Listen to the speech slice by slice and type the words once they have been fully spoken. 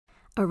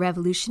A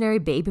revolutionary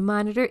baby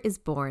monitor is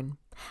born.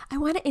 I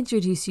want to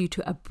introduce you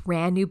to a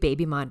brand new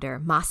baby monitor,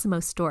 Massimo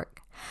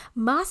Stork.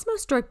 Massimo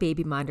Stork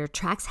Baby Monitor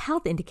tracks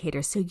health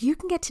indicators so you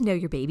can get to know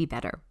your baby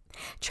better.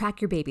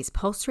 Track your baby's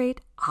pulse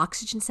rate,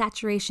 oxygen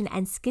saturation,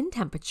 and skin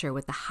temperature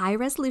with the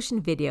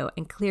high-resolution video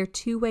and clear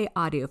two-way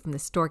audio from the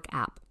Stork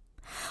app.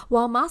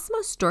 While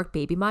Massimo Stork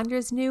Baby Monitor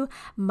is new,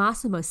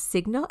 Massimo's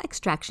signal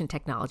extraction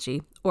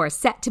technology, or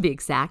SET to be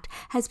exact,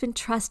 has been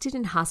trusted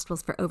in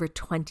hospitals for over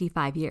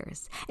 25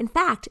 years. In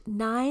fact,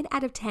 9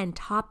 out of 10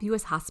 top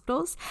U.S.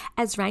 hospitals,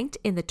 as ranked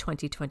in the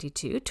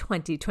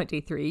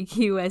 2022-2023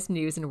 U.S.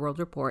 News and World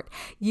Report,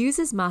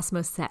 uses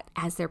Massimo SET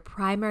as their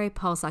primary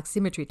pulse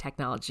oximetry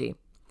technology.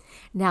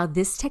 Now,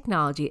 this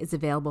technology is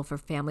available for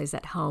families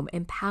at home,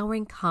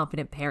 empowering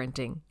confident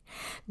parenting.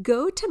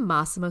 Go to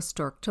Massimo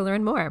Stork to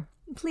learn more.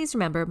 Please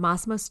remember,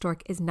 Massimo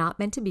Stork is not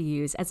meant to be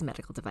used as a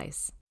medical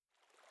device.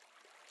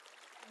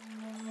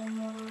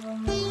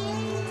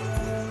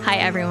 Hi,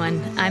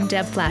 everyone. I'm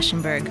Deb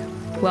Flashenberg.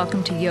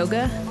 Welcome to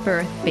Yoga,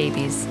 Birth,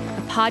 Babies,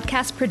 a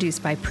podcast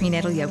produced by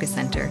Prenatal Yoga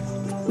Center.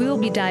 We will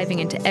be diving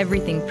into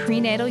everything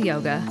prenatal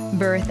yoga,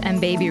 birth,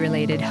 and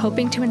baby-related,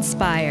 hoping to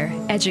inspire,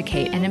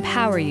 educate, and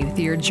empower you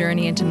through your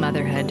journey into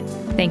motherhood.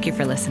 Thank you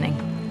for listening.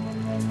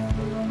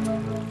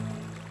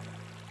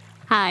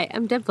 Hi,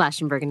 I'm Deb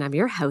Flashenberg, and I'm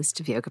your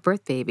host of Yoga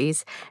Birth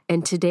Babies.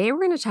 And today we're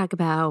going to talk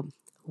about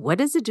what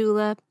is a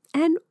doula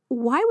and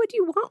why would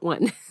you want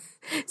one?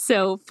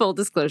 So, full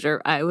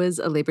disclosure, I was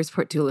a labor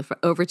support doula for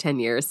over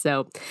 10 years,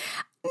 so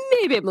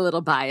maybe I'm a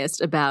little biased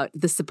about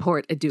the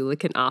support a doula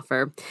can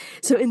offer.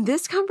 So in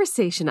this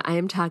conversation, I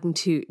am talking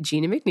to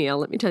Jeanna McNeil.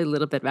 Let me tell you a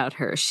little bit about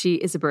her. She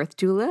is a birth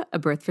doula, a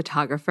birth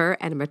photographer,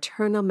 and a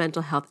maternal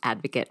mental health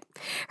advocate.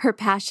 Her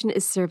passion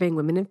is serving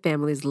women and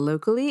families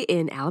locally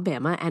in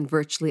Alabama and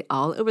virtually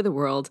all over the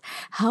world,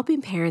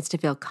 helping parents to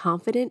feel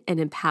confident and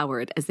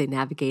empowered as they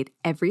navigate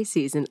every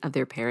season of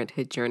their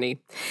parenthood journey.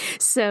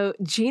 So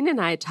Jeanna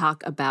and I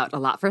talk about a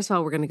lot. First of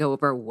all, we're going to go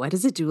over what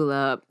is a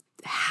doula,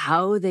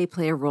 how they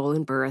play a role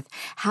in birth,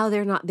 how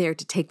they're not there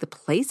to take the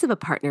place of a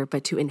partner,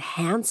 but to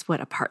enhance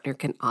what a partner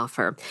can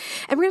offer.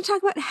 And we're going to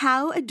talk about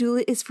how a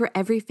doula is for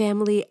every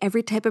family,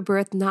 every type of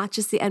birth, not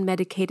just the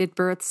unmedicated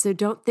birth. So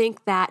don't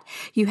think that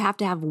you have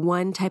to have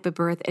one type of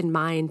birth in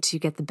mind to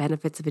get the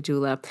benefits of a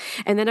doula.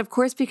 And then, of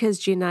course, because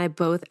Jean and I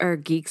both are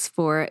geeks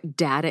for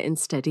data and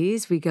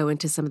studies, we go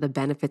into some of the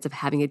benefits of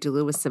having a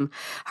doula with some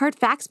hard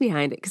facts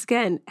behind it. Because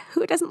again,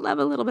 who doesn't love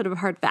a little bit of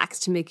hard facts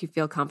to make you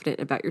feel confident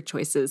about your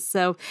choices?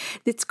 So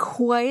it's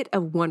quite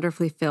a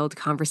wonderfully filled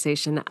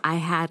conversation. I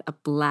had a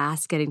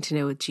blast getting to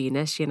know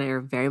Jeanna. She and I are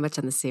very much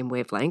on the same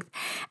wavelength,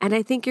 and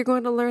I think you're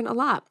going to learn a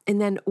lot.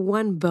 And then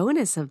one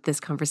bonus of this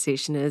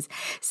conversation is,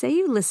 say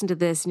you listen to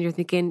this and you're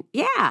thinking,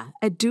 yeah,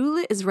 a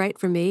doula is right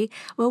for me.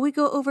 Well, we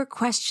go over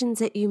questions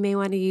that you may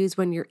want to use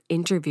when you're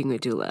interviewing a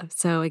doula.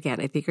 So again,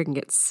 I think you're going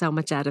to get so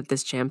much out of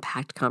this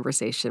jam-packed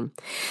conversation.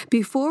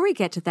 Before we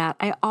get to that,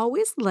 I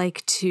always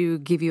like to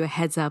give you a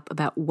heads up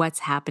about what's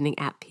happening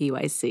at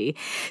PYC.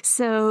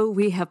 So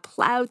we have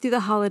plowed through the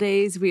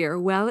holidays. We are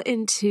well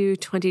into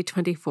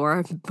 2024.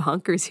 I'm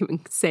bonkers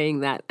even saying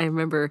that. I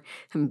remember,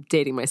 I'm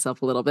dating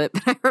myself a little bit,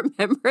 but I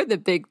remember the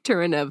big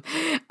turn of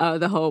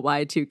the whole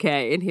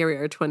Y2K. And here we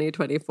are,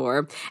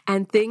 2024.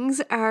 And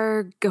things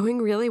are going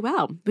really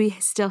well. We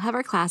still have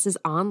our classes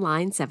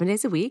online 7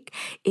 days a week,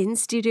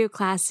 in-studio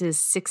classes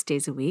 6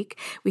 days a week.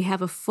 We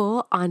have a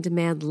full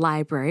on-demand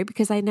library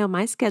because I know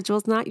my schedule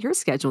is not your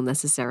schedule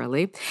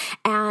necessarily.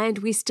 And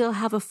we still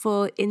have a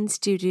full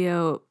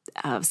in-studio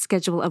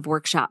schedule of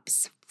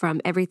workshops from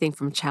everything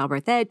from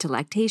childbirth ed to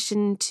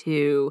lactation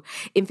to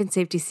infant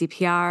safety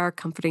CPR,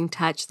 comforting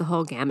touch, the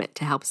whole gamut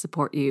to help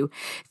support you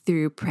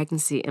through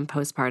pregnancy and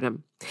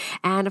postpartum.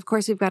 And of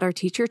course, we've got our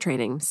teacher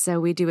training. So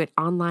we do it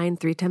online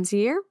 3 times a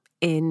year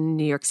in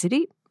New York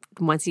City,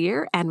 once a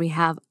year. And we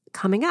have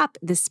coming up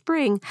this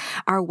spring,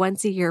 our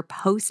once-a-year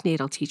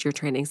postnatal teacher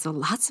training. So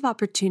lots of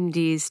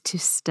opportunities to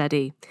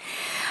study.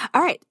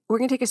 All right, we're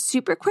going to take a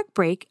super quick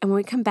break. And when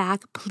we come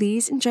back,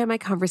 please enjoy my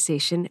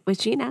conversation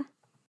with Jeanna.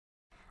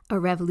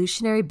 A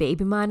revolutionary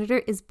baby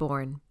monitor is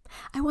born.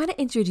 I want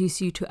to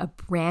introduce you to a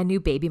brand new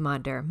baby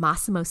monitor,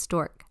 Massimo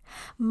Stork.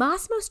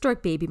 Massimo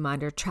Stork Baby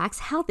Monitor tracks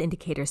health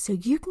indicators so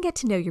you can get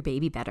to know your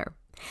baby better.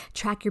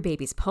 Track your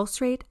baby's pulse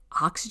rate,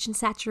 oxygen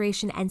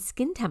saturation, and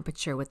skin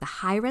temperature with the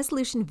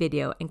high-resolution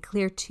video and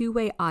clear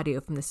two-way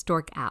audio from the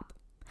Stork app.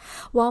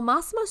 While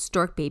Massimo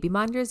Stork Baby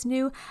Monitor is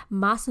new,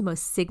 Massimo's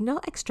signal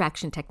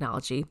extraction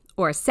technology,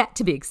 or SET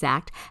to be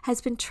exact,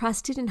 has been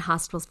trusted in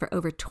hospitals for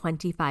over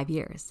 25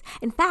 years.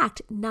 In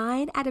fact,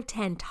 9 out of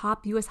 10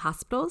 top U.S.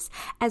 hospitals,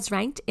 as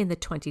ranked in the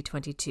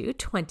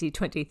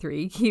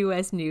 2022-2023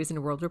 U.S. News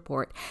and World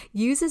Report,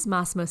 uses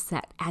Massimo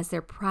SET as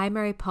their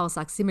primary pulse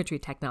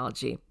oximetry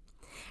technology.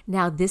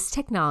 Now, this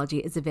technology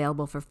is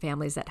available for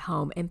families at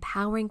home,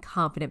 empowering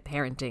confident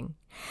parenting.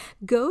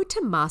 Go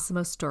to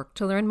Massimo Stork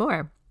to learn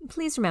more.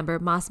 Please remember,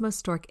 Massimo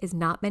Stork is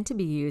not meant to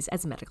be used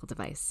as a medical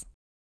device.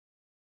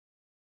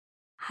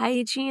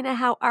 Hi, Jeanna.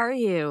 How are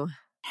you?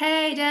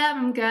 Hey, Deb,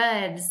 I'm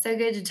good. So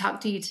good to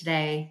talk to you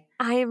today.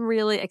 I am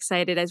really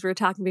excited. As we were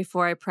talking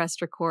before I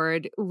pressed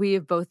record, we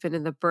have both been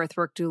in the birth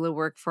work doula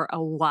work for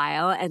a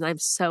while, and I'm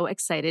so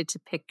excited to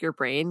pick your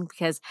brain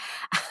because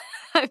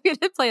I'm going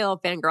to play a little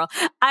fangirl.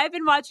 I've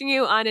been watching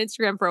you on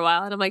Instagram for a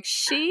while, and I'm like,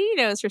 she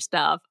knows her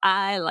stuff.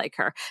 I like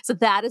her. So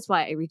that is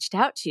why I reached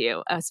out to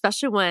you,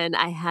 especially when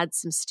I had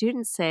some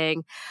students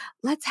saying,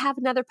 let's have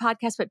another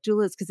podcast about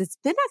doulas, because it's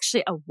been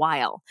actually a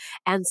while.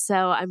 And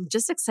so I'm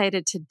just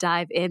excited to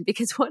dive in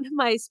because one of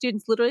my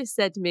students literally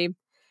said to me,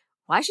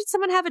 why should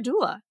someone have a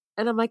doula?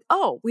 And I'm like,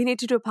 oh, we need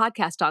to do a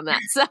podcast on that.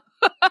 So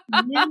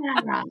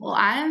Yeah. Well,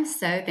 I am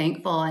so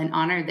thankful and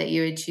honored that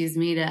you would choose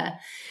me to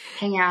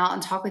hang out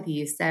and talk with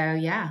you. So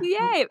yeah.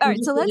 yay. All right.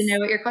 So let's know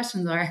what your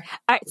questions are.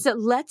 All right. So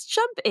let's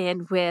jump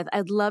in with,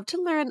 I'd love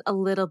to learn a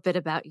little bit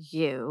about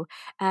you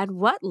and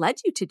what led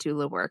you to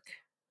doula work.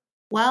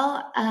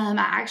 Well, I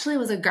actually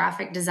was a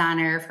graphic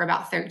designer for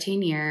about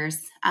 13 years.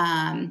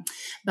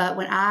 But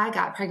when I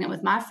got pregnant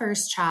with my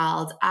first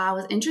child, I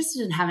was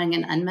interested in having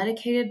an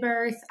unmedicated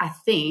birth. I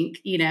think,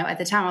 at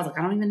the time I was like,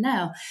 I don't even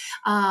know.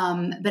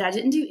 But I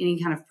didn't do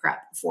any kind of prep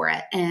for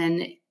it.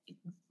 And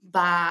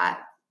by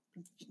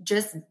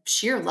just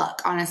sheer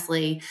luck,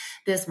 honestly,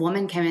 this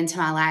woman came into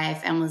my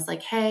life and was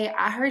like, hey,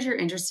 I heard you're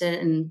interested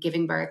in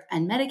giving birth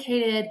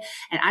unmedicated.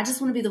 And I just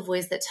want to be the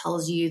voice that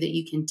tells you that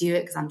you can do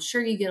it, because I'm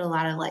sure you get a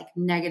lot of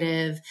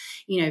negative,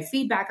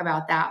 feedback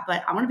about that.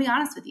 But I want to be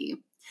honest with you.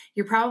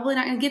 You're probably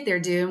not going to get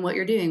there doing what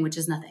you're doing, which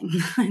is nothing.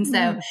 And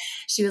so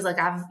she was like,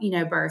 I've,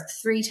 birthed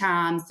 3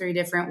 times, 3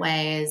 different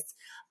ways.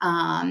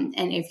 And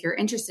if you're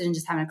interested in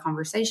just having a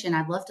conversation,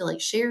 I'd love to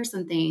share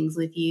some things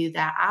with you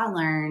that I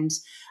learned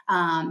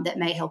that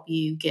may help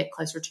you get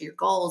closer to your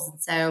goals.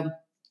 And so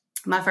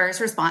my first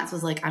response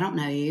was I don't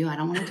know you. I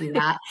don't want to do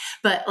that.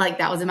 But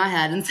that was in my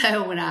head. And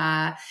so when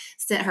I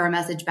sent her a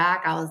message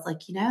back, I was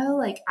like,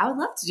 I would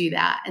love to do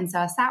that. And so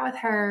I sat with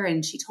her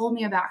and she told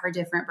me about her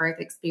different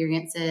birth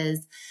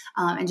experiences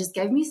and just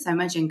gave me so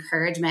much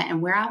encouragement.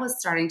 And where I was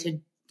starting to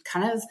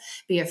kind of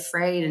be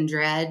afraid and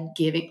dread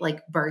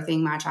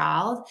birthing my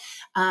child,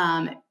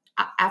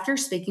 after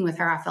speaking with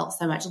her, I felt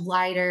so much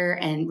lighter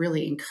and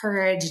really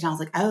encouraged. And I was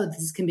like, oh,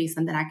 this can be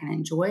something I can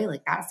enjoy.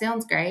 That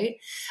sounds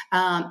great.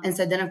 And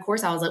so then, of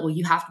course, I was like, well,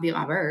 you have to be at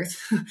my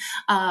birth.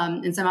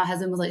 And so my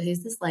husband was like,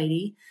 who's this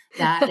lady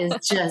that is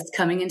just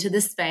coming into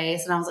this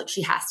space? And I was like,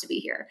 she has to be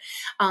here.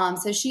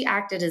 So she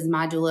acted as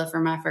my doula for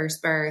my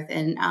first birth.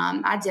 And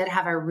I did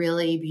have a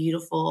really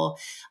beautiful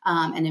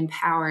and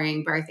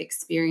empowering birth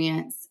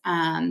experience.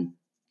 And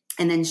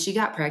then she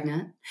got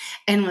pregnant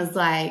and was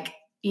like,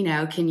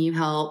 can you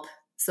help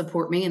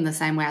support me in the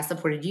same way I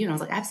supported you? And I was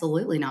like,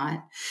 absolutely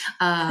not.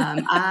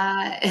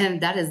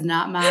 And that is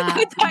not my.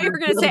 I thought you were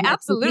going to say,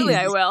 absolutely,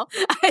 I will.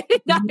 I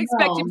did not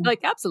expect you to be like,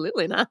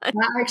 absolutely not.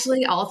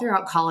 Actually, all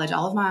throughout college,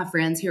 all of my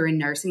friends who are in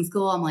nursing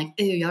school, I'm like,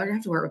 ew, y'all are going to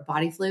have to work with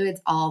body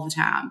fluids all the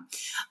time.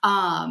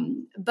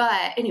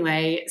 But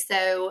anyway,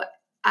 so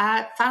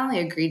I finally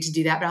agreed to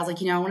do that, but I was like,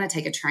 I want to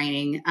take a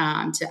training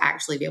to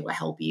actually be able to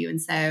help you.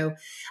 And so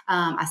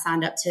I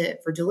signed up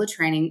for doula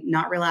training,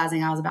 not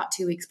realizing I was about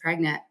 2 weeks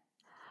pregnant.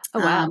 Oh,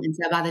 wow. And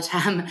so by the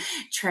time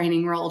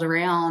training rolled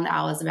around,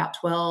 I was about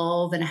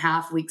 12 and a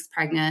half weeks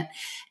pregnant.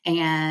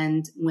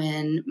 And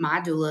when my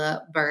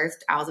doula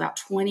birthed, I was about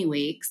 20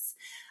 weeks.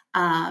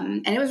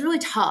 And it was really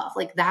tough.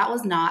 That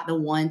was not the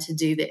one to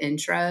do the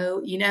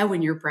intro,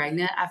 when you're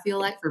pregnant, I feel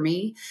like for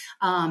me.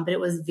 But it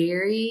was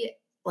very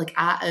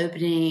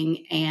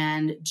eye-opening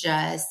and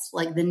just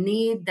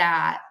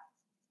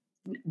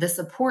the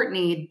support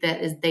need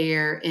that is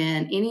there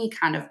in any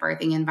kind of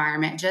birthing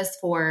environment, just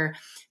for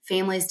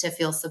families to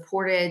feel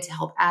supported, to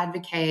help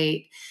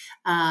advocate.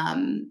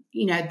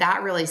 That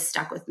really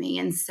stuck with me.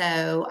 And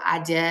so I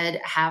did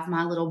have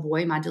my little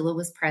boy. My doula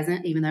was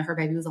present, even though her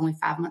baby was only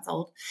 5 months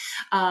old.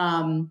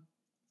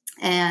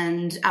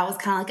 And I was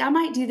kind of I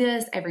might do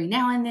this every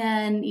now and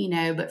then,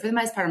 but for the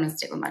most part, I'm going to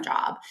stick with my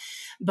job.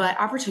 But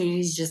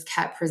opportunities just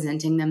kept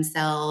presenting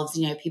themselves.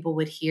 People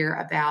would hear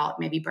about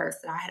maybe births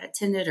that I had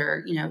attended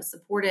or,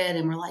 supported,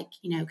 and were like,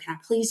 can I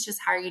please just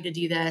hire you to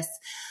do this?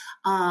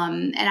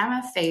 And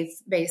I'm a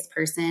faith-based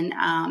person.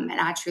 And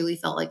I truly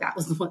felt like that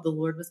was what the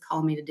Lord was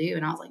calling me to do.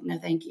 And I was like, no,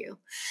 thank you.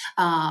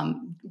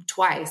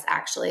 Twice,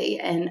 actually.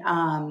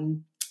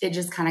 And it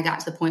just kind of got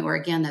to the point where,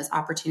 again, those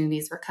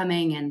opportunities were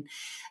coming. And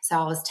so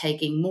I was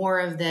taking more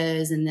of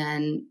those. And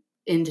then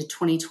into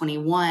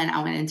 2021,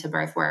 I went into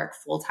birth work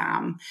full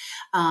time.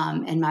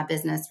 And my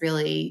business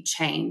really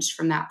changed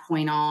from that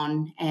point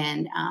on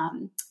and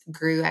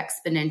grew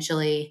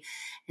exponentially.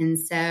 And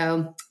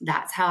so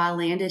that's how I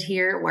landed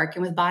here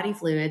working with body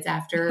fluids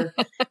after,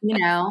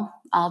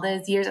 all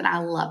those years. And I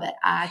love it.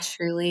 I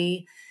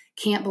truly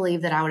can't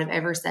believe that I would have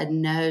ever said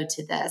no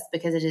to this,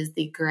 because it is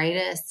the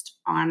greatest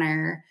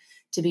honor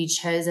to be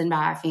chosen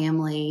by a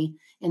family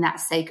in that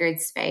sacred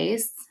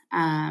space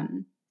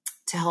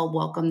to help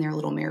welcome their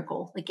little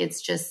miracle.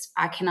 It's just,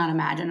 I cannot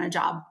imagine a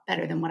job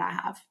better than what I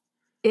have.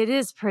 It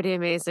is pretty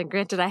amazing.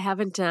 Granted, I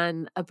haven't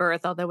done a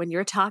birth, although when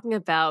you're talking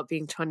about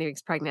being 20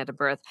 weeks pregnant at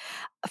birth,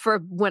 for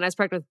when I was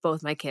pregnant with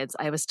both my kids,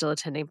 I was still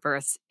attending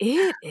births.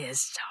 It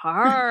is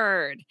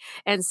hard.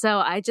 And so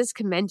I just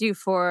commend you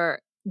for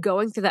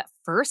going through that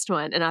first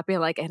one and not being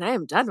like, and I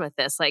am done with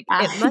this. Like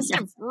it must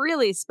have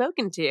really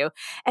spoken to you.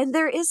 And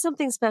there is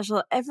something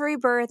special every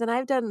birth. And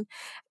I've done,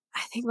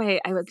 I think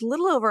I was a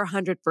little over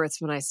 100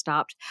 births when I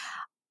stopped.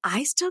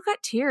 I still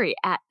got teary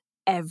at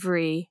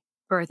every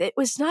birth. It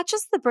was not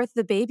just the birth of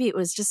the baby. It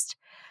was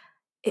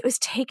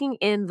taking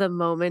in the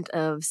moment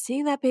of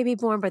seeing that baby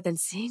born, but then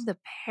seeing the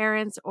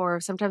parents,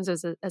 or sometimes it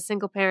was a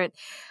single parent,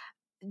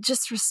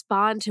 just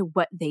respond to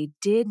what they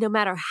did, no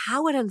matter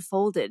how it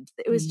unfolded.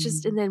 It was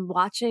just, and then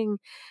watching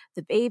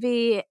the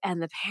baby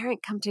and the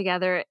parent come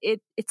together,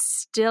 it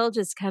still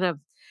just kind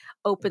of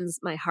opens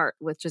my heart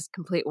with just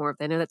complete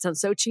warmth. I know that sounds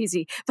so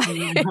cheesy, but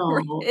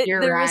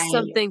there is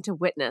something to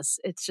witness.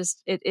 It's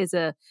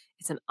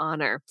an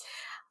honor.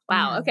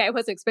 Wow. Yeah. Okay. I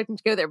wasn't expecting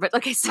to go there, but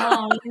okay. So.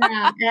 Oh,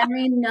 yeah. I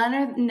mean,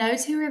 no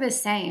two are the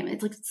same.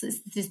 It's like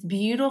this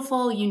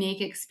beautiful,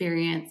 unique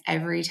experience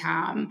every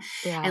time.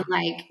 Yeah. And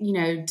like,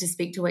 to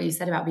speak to what you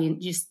said about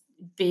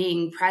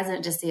being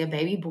present to see a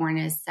baby born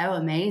is so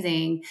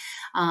amazing.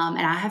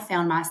 And I have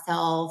found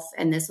myself,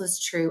 and this was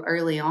true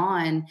early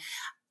on,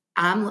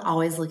 I'm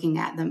always looking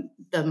at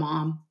the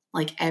mom,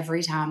 like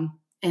every time,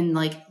 and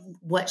like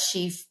what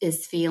she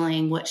is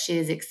feeling, what she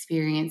is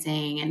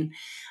experiencing. And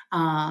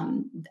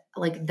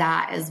like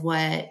that is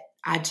what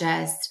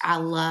I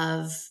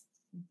love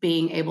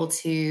being able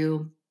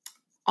to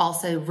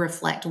also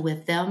reflect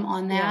with them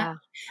on that,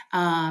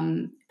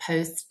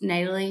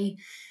 postnatally.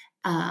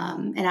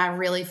 And I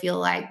really feel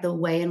like the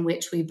way in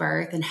which we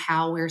birth and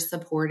how we're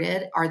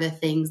supported are the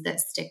things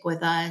that stick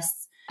with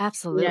us.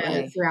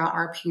 Absolutely. Throughout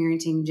our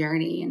parenting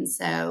journey. And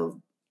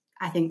so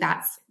I think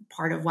that's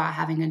part of why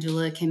having a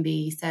doula can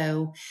be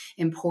so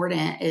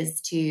important,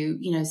 is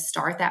to,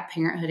 start that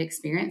parenthood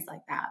experience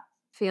like that.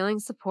 Feeling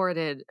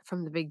supported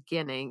from the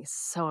beginning is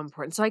so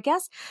important. So I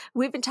guess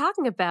we've been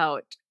talking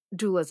about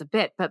doulas a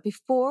bit, but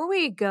before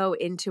we go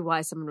into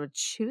why someone would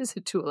choose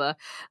a doula,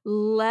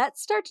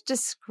 let's start to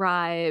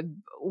describe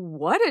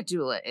what a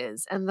doula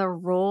is and the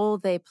role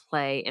they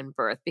play in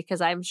birth, because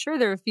I'm sure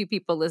there are a few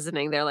people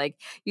listening. They're like,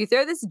 you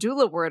throw this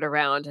doula word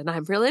around and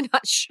I'm really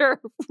not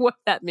sure what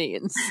that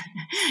means.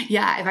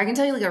 Yeah. If I can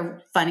tell you like a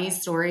funny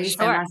story. Sure.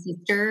 So my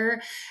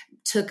sister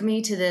took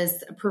me to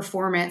this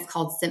performance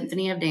called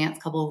Symphony of Dance a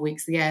couple of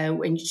weeks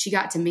ago, and she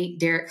got to meet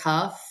Derek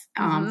Huff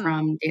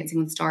from Dancing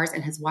with Stars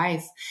and his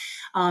wife.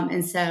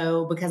 And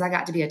so because I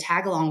got to be a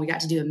tag along, we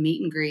got to do a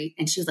meet and greet,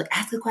 and she was like,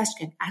 ask a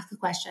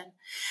question.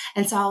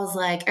 And so I was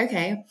like,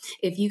 okay,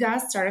 if you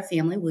guys start a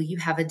family, will you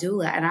have a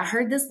doula? And I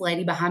heard this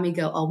lady behind me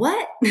go, a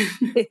what?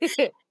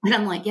 And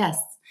I'm like, yes.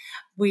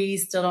 We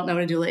still don't know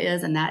what a doula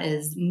is, and that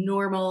is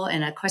normal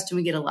and a question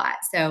we get a lot.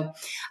 So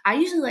I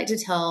usually like to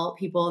tell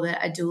people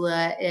that a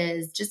doula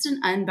is just an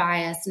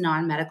unbiased,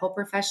 non-medical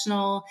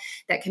professional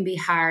that can be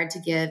hired to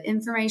give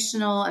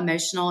informational,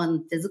 emotional,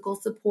 and physical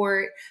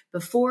support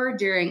before,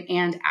 during,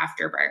 and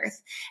after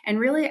birth. And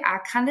really, I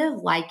kind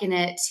of liken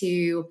it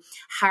to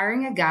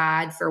hiring a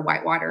guide for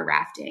whitewater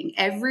rafting.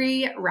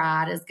 Every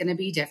ride is going to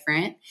be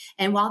different.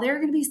 And while there are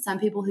going to be some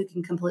people who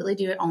can completely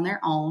do it on their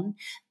own,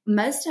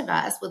 most of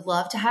us would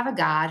love to have a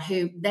guide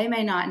who they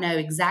may not know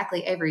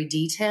exactly every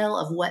detail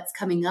of what's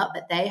coming up,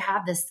 but they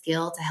have the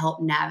skill to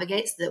help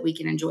navigate so that we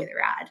can enjoy the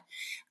ride.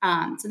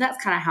 So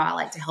that's kind of how I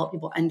like to help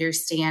people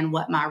understand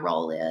what my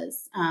role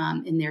is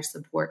in their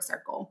support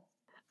circle.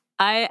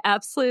 I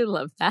absolutely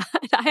love that.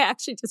 I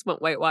actually just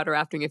went whitewater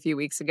rafting a few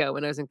weeks ago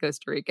when I was in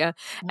Costa Rica,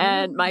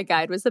 and my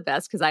guide was the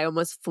best because I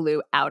almost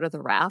flew out of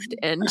the raft,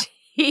 and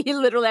he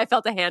literally, I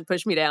felt a hand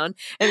push me down.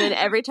 And then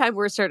every time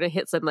we're starting to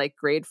hit some like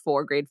grade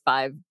 4, grade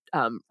 5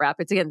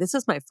 rapids, again, this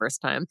was my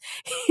first time.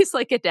 He's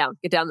like, get down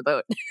the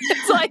boat.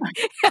 It's like,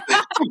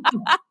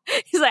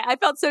 he's like, I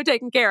felt so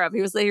taken care of.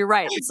 He was like, you're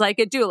right. It's like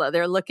a doula.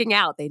 They're looking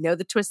out. They know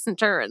the twists and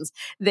turns.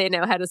 They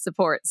know how to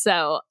support.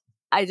 So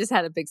I just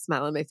had a big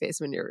smile on my face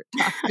when you were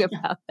talking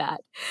about that.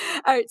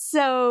 All right.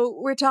 So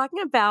we're talking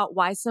about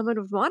why someone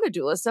would want a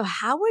doula. So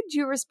how would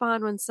you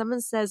respond when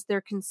someone says they're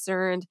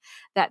concerned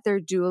that their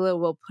doula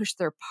will push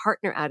their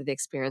partner out of the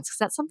experience? Because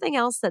that's something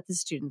else that the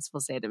students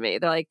will say to me.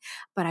 They're like,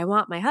 but I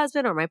want my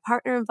husband or my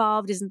partner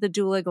involved. Isn't the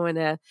doula going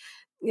to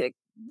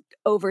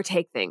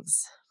overtake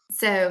things?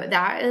 So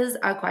that is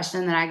a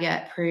question that I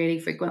get pretty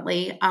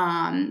frequently.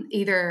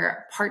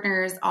 Either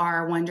partners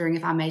are wondering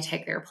if I may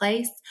take their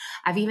place.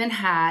 I've even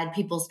had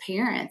people's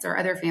parents or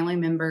other family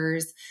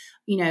members,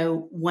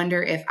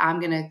 wonder if I'm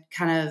going to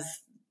kind of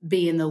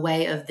be in the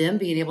way of them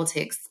being able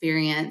to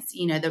experience,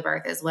 the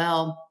birth as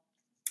well.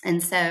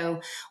 And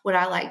so what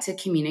I like to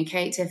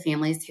communicate to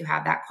families who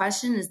have that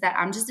question is that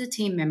I'm just a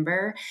team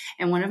member.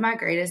 And one of my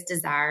greatest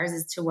desires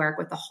is to work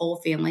with the whole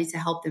family to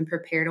help them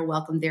prepare to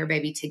welcome their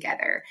baby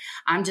together.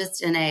 I'm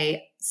just in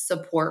a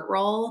support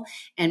role.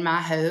 And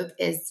my hope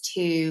is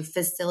to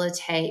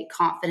facilitate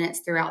confidence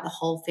throughout the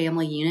whole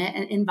family unit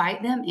and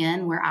invite them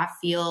in where I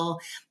feel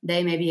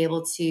they may be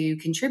able to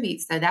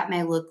contribute. So that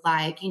may look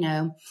like,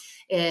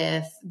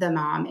 if the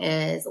mom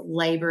is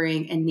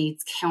laboring and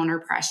needs counter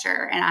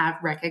pressure and I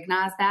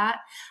recognize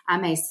that, I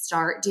may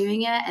start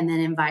doing it and then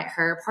invite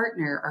her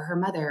partner or her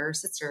mother or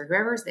sister,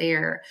 whoever's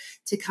there,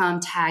 to come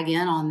tag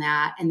in on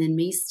that. And then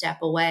me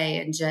step away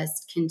and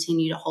just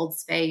continue to hold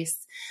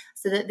space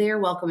so that they're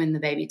welcoming the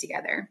baby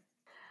together.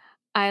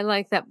 I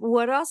like that.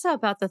 What also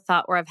about the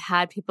thought where I've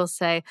had people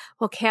say,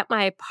 well, can't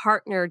my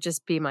partner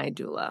just be my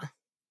doula?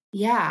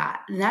 Yeah.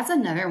 And that's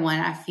another one.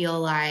 I feel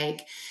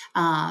like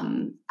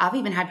I've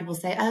even had people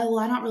say, oh, well,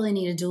 I don't really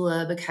need a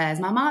doula because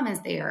my mom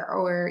is there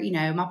or,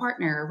 my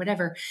partner or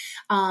whatever.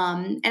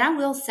 And I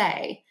will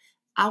say,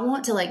 I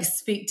want to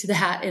speak to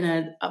that in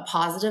a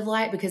positive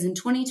light because in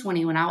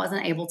 2020, when I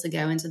wasn't able to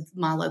go into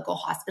my local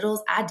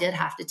hospitals, I did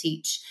have to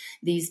teach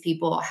these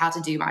people how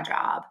to do my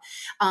job.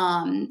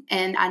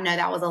 And I know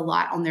that was a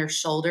lot on their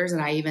shoulders.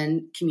 And I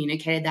even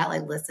communicated that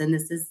listen,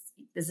 this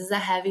is a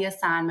heavy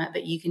assignment,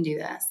 but you can do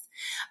this.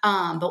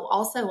 But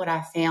also what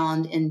I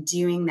found in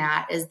doing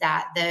that is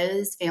that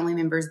those family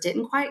members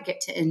didn't quite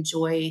get to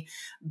enjoy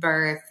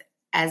birth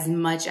as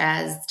much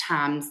as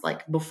times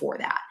before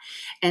that.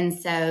 And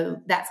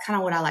so that's kind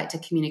of what I like to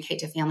communicate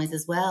to families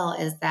as well,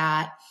 is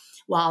that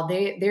while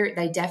they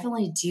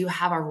definitely do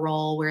have a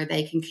role where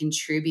they can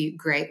contribute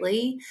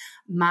greatly,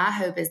 my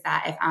hope is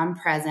that if I'm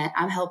present,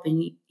 I'm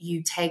helping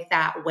you take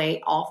that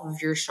weight off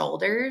of your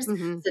shoulders so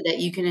that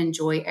you can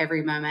enjoy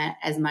every moment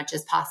as much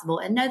as possible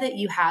and know that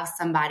you have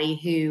somebody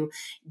who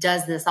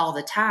does this all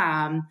the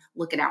time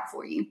looking out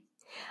for you.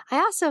 I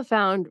also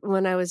found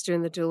when I was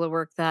doing the doula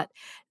work that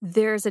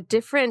there's a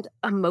different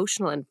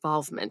emotional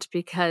involvement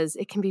because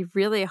it can be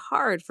really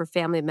hard for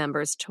family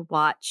members to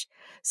watch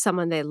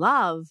someone they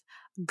love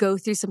go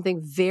through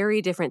something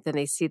very different than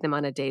they see them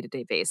on a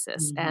day-to-day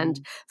basis.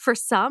 And for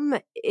some,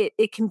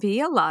 it can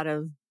be a lot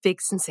of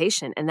big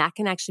sensation, and that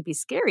can actually be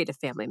scary to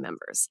family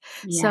members.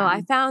 Yeah. So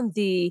I found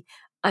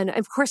and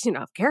of course,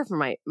 I care for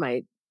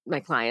my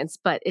clients,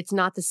 but it's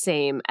not the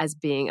same as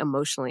being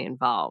emotionally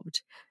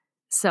involved.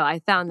 So I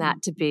found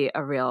that to be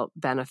a real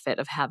benefit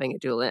of having a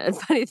doula. And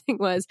funny thing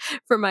was,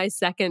 for my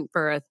second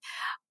birth,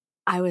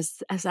 I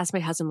asked my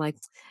husband,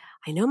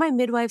 I know my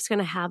midwife's going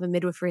to have a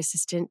midwifery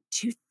assistant.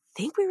 Do you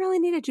think we really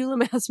need a doula?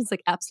 My husband's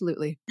like,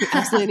 absolutely. We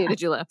absolutely need a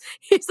doula.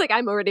 He's like,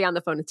 I'm already on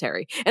the phone with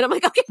Terry. And I'm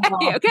like, okay,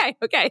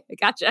 I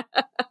gotcha.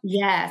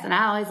 Yes. And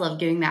I always love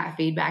getting that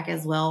feedback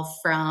as well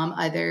from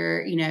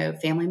other,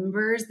 family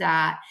members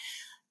that,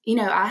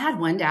 I had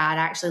one dad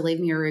actually leave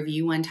me a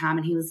review one time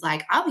and he was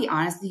like, I'll be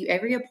honest with you,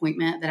 every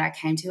appointment that I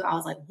came to, I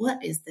was like,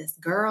 what is this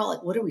girl?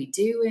 What are we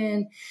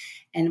doing?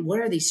 And what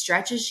are these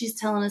stretches she's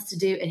telling us to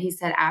do? And he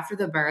said after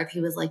the birth, he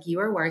was like,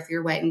 you are worth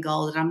your weight in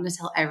gold. And I'm going to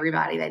tell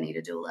everybody they need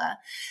a doula.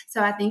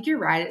 So I think you're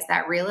right. It's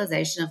that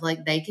realization of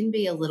they can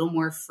be a little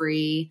more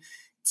free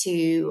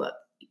to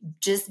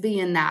just be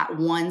in that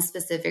one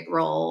specific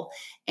role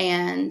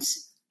and,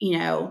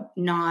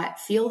 not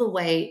feel the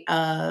weight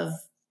of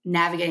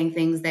navigating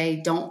things they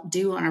don't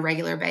do on a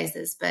regular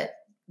basis. But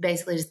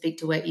basically, to speak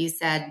to what you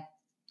said,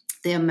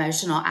 the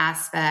emotional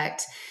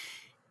aspect,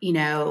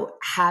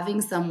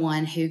 having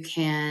someone who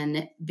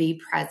can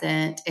be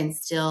present and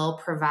still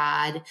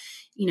provide,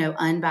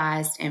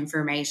 unbiased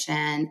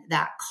information,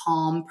 that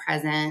calm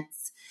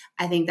presence.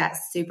 I think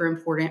that's super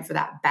important for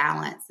that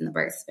balance in the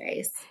birth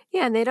space.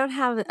 Yeah. And they don't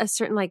have a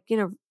certain,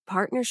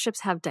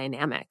 partnerships have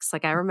dynamics.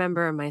 I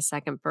remember in my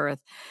second birth,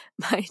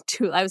 my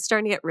doula, I was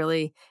starting to get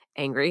really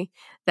angry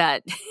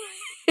that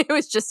it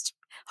was just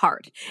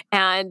hard.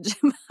 And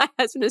my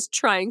husband is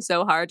trying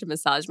so hard to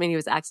massage me and he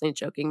was actually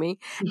choking me.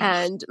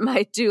 And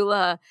my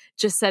doula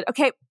just said,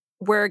 okay,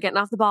 we're getting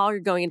off the ball.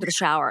 You're going into the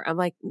shower. I'm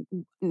like,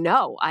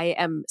 no, I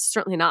am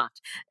certainly not.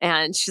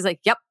 And she's like,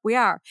 yep, we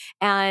are.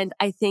 And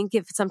I think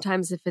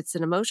sometimes if it's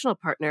an emotional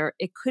partner,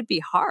 it could be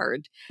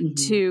hard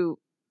to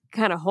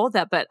kind of hold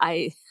that. But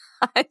I'm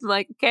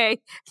like, okay,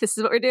 this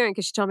is what we're doing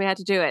because she told me how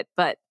to do it.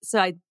 But so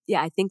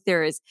I think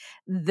there is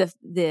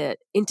the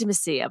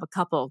intimacy of a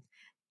couple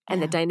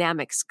and the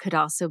dynamics could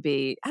also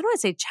be, I don't want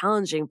to say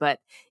challenging, but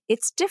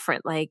it's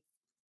different.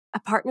 A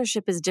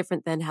partnership is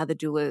different than how the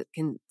doula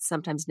can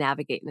sometimes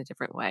navigate in a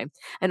different way.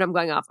 And I'm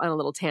going off on a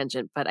little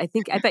tangent, but I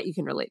bet you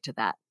can relate to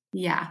that.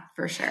 Yeah,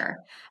 for sure.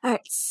 All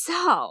right.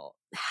 So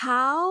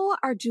how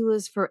are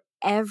doulas for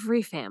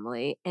every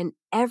family and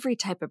every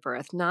type of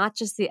birth, not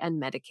just the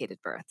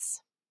unmedicated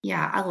births?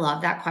 Yeah, I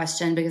love that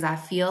question because I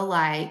feel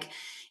like,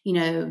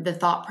 the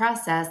thought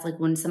process,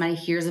 when somebody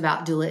hears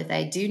about doula, if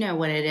they do know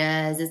what it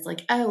is, it's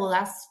like, oh, well,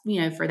 that's,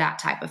 for that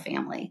type of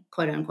family,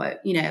 quote unquote,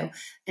 and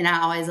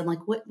I'm like,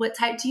 what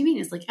type do you mean?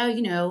 It's like,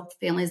 oh,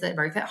 families that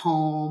birth at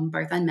home,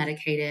 birth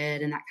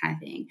unmedicated and that kind of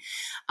thing.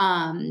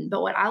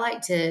 But what I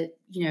like to,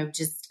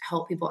 just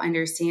help people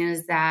understand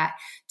is that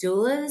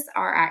doulas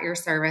are at your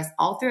service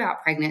all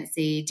throughout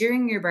pregnancy,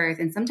 during your birth,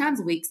 and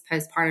sometimes weeks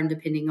postpartum,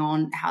 depending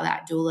on how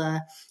that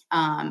doula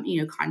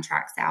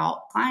contracts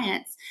out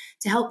clients,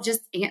 to help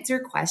just answer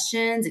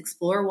questions,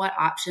 explore what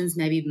options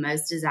may be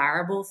most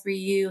desirable for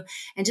you,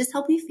 and just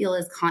help you feel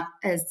as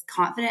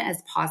confident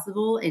as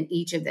possible in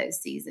each of those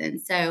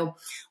seasons. So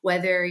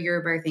whether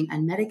you're birthing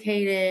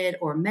unmedicated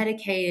or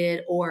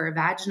medicated or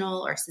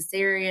vaginal or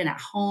cesarean at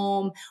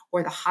home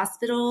or the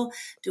hospital,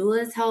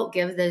 doulas help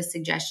give those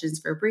suggestions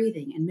for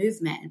breathing and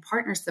movement and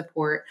partner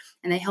support,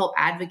 and they help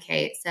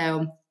advocate.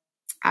 So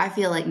I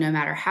feel like no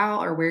matter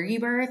how or where you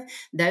birth,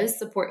 those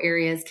support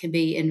areas can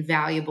be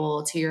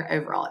invaluable to your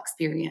overall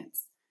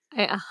experience.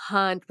 I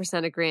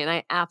 100% agree. And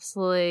I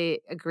absolutely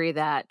agree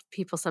that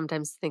people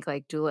sometimes think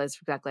like doulas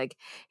are like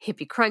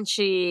hippie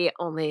crunchy,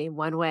 only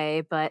one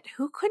way, but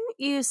who couldn't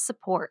use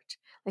support?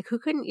 Like who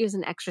couldn't use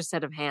an extra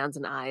set of hands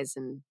and eyes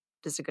and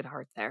just a good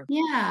heart there?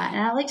 Yeah.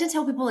 And I like to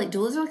tell people like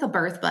doulas are like a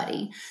birth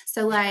buddy.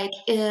 So like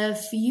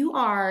if you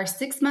are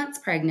 6 months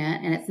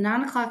pregnant and it's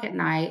 9:00 at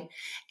night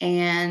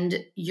and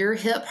your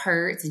hip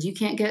hurts and you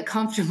can't get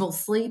comfortable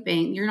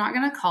sleeping, you're not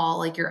going to call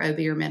like your OB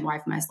or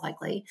midwife most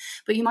likely,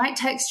 but you might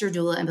text your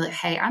doula and be like,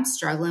 hey, I'm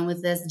struggling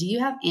with this. Do you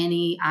have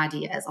any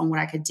ideas on what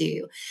I could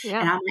do? Yeah.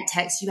 And I might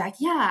text you back,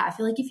 yeah, I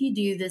feel like if you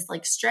do this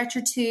like stretch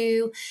or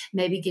two,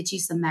 maybe get you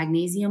some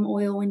magnesium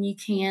oil when you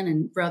can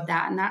and rub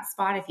that in that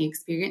spot. If you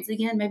experience it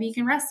again, maybe you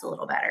can rest a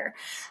little better.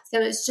 So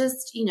it's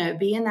just,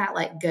 being that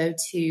like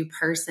go-to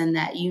person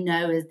that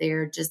is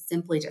there just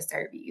simply to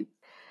serve you.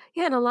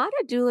 Yeah. And a lot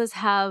of doulas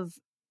have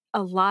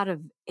a lot of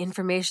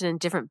information in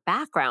different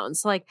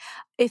backgrounds. Like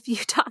if you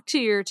talk to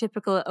your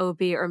typical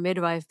OB or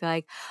midwife, be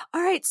like,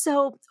 all right,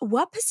 so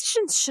what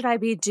positions should I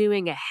be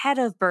doing ahead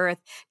of birth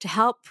to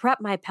help prep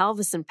my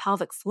pelvis and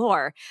pelvic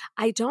floor?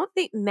 I don't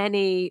think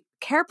many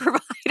care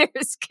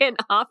providers can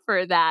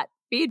offer that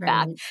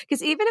feedback,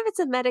 because even if it's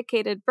a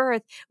medicated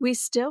birth, we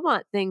still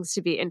want things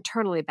to be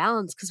internally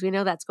balanced because we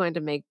know that's going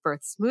to make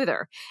birth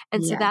smoother.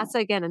 And so that's,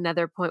 again,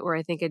 another point where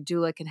I think a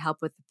doula can help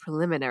with the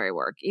preliminary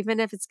work. Even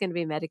if it's going to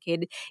be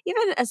medicated,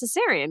 even a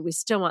cesarean, we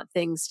still want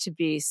things to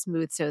be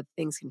smooth so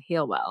things can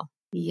heal well.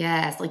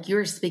 Yes. Like you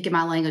were speaking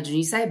my language. When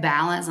you say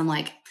balance, I'm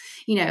like,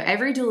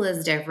 every doula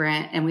is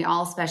different and we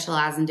all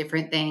specialize in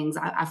different things.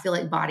 I feel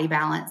like body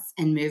balance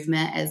and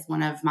movement is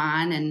one of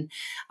mine.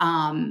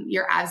 And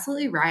you're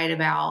absolutely right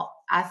about,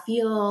 I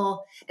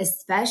feel,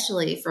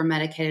 especially for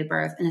medicated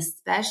birth and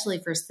especially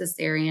for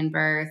cesarean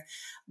birth,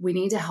 we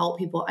need to help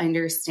people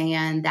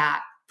understand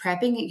that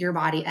prepping your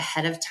body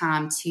ahead of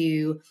time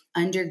to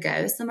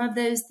undergo some of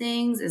those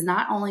things is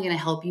not only going to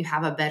help you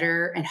have a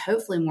better and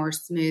hopefully more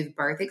smooth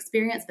birth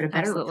experience, but a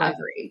better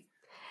recovery.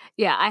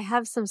 Yeah, I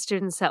have some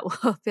students that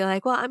will be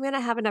like, well, I'm going to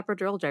have an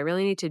epidural. Do I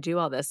really need to do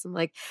all this? I'm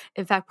like,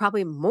 in fact,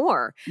 probably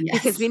more,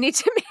 because we need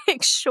to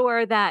make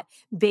sure that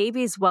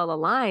baby's well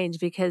aligned,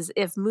 because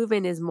if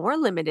movement is more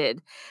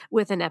limited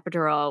with an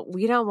epidural,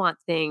 we don't want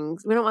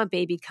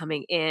baby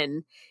coming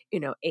in,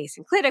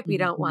 asynclitic. We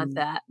don't want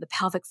the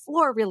pelvic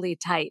floor really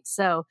tight.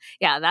 So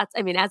yeah,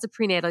 as a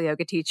prenatal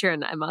yoga teacher,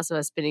 and I'm also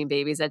a spinning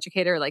babies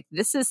educator, like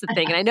this is the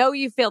thing. And I know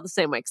you feel the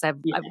same way because I've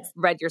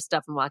read your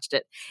stuff and watched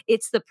it.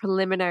 It's the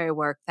preliminary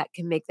work that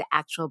can make the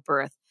actual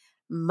birth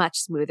much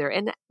smoother.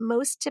 And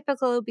most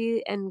typical OB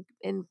and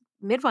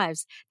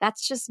midwives,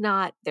 that's just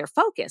not their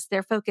focus.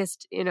 They're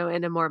focused, in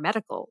a more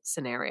medical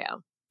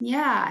scenario.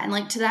 Yeah. And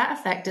like to that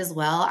effect as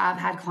well, I've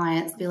had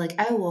clients be like,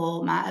 oh,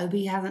 well, my OB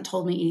hasn't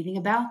told me anything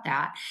about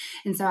that.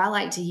 And so I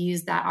like to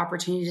use that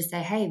opportunity to say,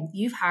 hey,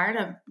 you've hired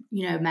a,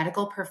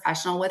 medical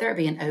professional, whether it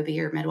be an OB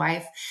or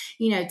midwife,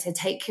 to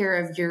take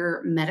care of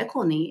your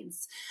medical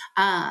needs.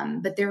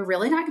 But they're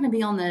really not going to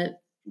be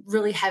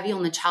really heavy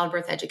on the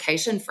childbirth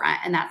education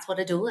front. And that's what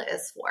a doula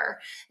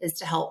is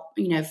to help,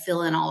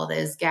 fill in all of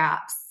those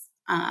gaps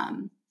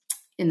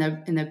in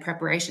the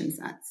preparation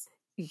sense.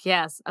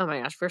 Yes. Oh my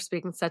gosh. We're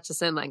speaking such the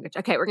same language.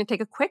 Okay. We're going to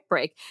take a quick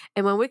break.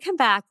 And when we come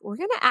back, we're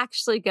going to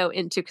actually go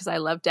into, because I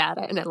love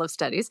data and I love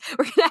studies,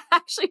 we're going to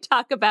actually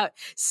talk about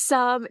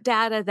some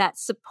data that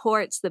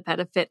supports the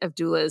benefit of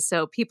doulas.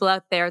 So people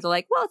out there, they're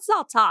like, well, it's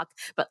all talk,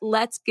 but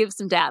let's give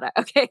some data.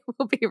 Okay.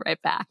 We'll be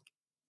right back.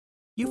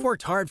 You've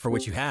worked hard for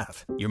what you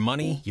have. Your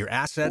money, your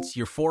assets,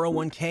 your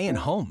 401k, and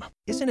home.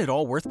 Isn't it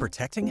all worth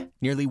protecting?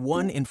 Nearly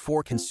 1 in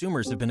 4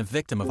 consumers have been a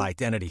victim of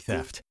identity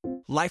theft.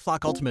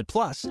 LifeLock Ultimate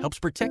Plus helps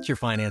protect your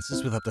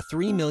finances with up to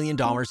 $3 million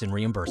in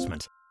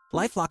reimbursement.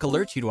 LifeLock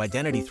alerts you to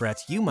identity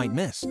threats you might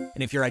miss. And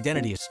if your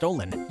identity is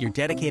stolen, your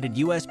dedicated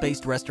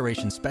U.S.-based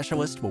restoration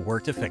specialist will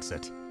work to fix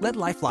it. Let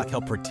LifeLock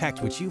help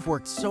protect what you've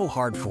worked so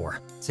hard for.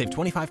 Save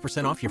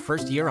 25% off your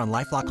first year on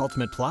LifeLock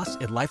Ultimate Plus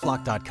at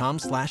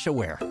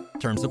LifeLock.com/aware.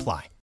 Terms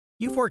apply.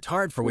 You've worked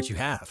hard for what you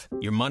have.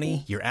 Your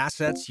money, your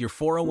assets, your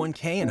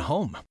 401k, and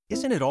home.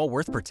 Isn't it all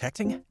worth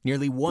protecting?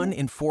 Nearly 1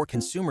 in 4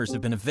 consumers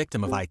have been a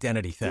victim of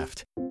identity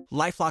theft.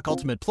 LifeLock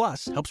Ultimate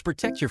Plus helps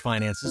protect your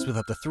finances with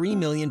up to $3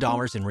 million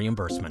in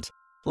reimbursement.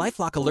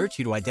 LifeLock alerts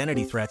you to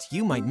identity threats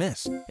you might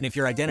miss. And if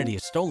your identity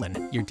is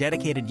stolen, your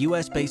dedicated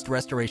U.S.-based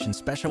restoration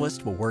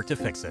specialist will work to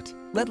fix it.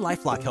 Let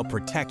LifeLock help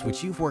protect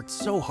what you've worked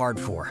so hard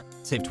for.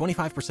 Save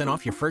 25%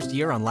 off your first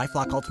year on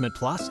LifeLock Ultimate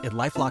Plus at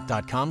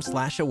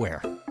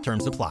LifeLock.com/aware.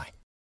 Terms apply.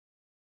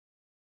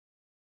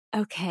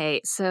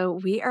 Okay, so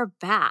we are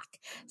back.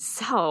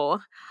 So,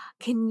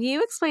 can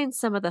you explain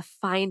some of the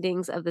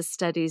findings of the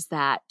studies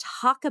that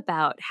talk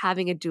about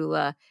having a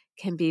doula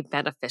can be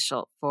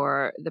beneficial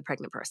for the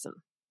pregnant person?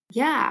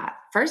 Yeah.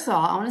 First of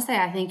all, I want to say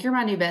I think you're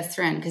my new best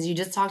friend because you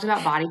just talked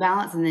about body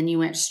balance and then you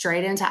went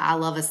straight into I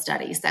love a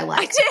study. So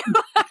like,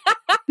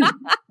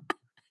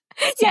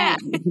 Yeah.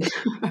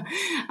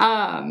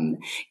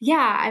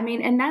 Yeah. I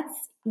mean, and that's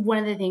one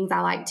of the things I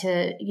like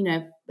to,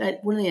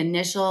 one of the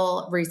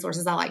initial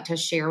resources I like to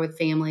share with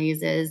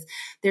families is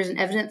there's an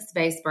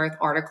evidence-based birth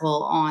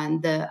article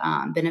on the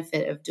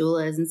benefit of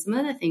doulas, and some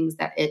of the things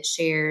that it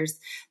shares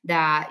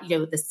that,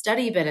 the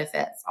study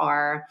benefits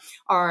are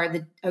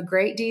a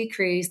great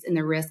decrease in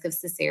the risk of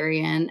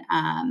cesarean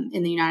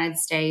in the United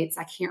States.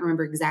 I can't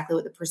remember exactly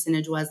what the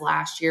percentage was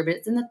last year, but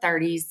it's in the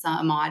 30s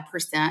some odd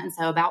percent. And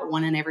so about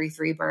 1 in every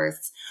 3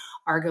 births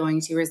are going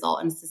to result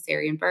in a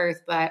cesarean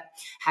birth, but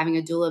having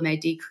a doula may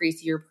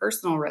decrease your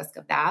personal risk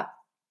of that.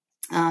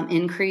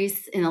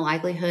 Increase in the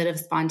likelihood of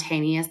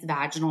spontaneous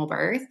vaginal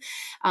birth.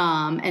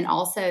 And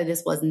also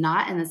this was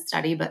not in the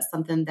study, but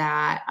something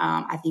that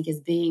I think is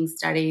being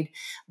studied,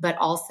 but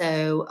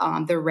also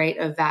the rate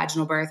of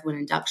vaginal birth when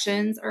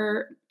inductions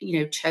are,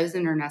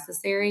 chosen or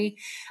necessary,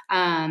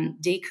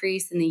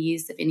 decrease in the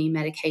use of any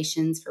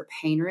medications for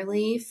pain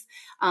relief,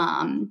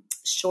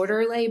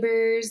 shorter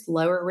labors,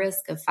 lower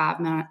risk of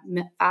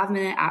 5-minute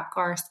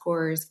APGAR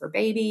scores for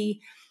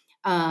baby,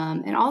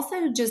 and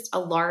also just a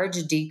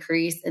large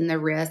decrease in the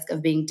risk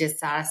of being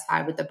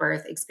dissatisfied with the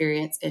birth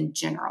experience in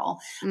general.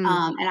 And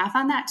I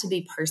find that to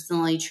be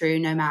personally true,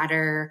 no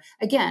matter,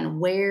 again,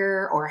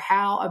 where or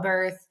how a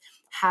birth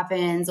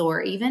happens,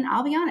 or even,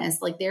 I'll be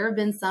honest, like there have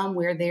been some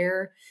where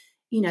the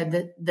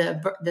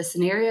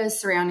scenarios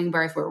surrounding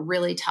birth were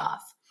really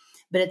tough.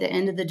 But at the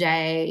end of the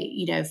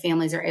day,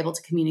 families are able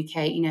to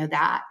communicate,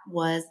 that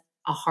was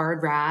a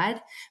hard ride,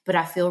 but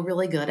I feel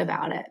really good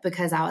about it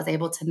because I was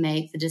able to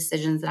make the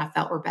decisions that I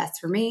felt were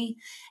best for me.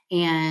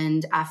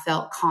 And I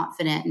felt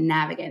confident in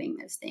navigating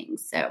those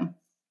things. So,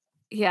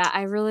 yeah,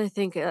 I really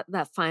think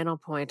that final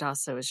point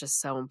also is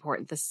just so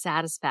important. The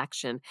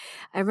satisfaction.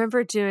 I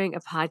remember doing a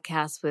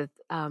podcast with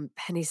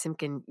Penny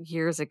Simkin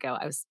years ago.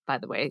 I was, by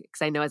the way,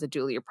 because I know as a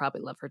doula, you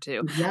probably love her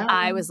too. yeah.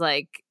 I was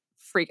like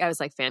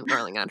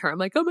fangirling on her. I'm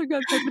like, oh my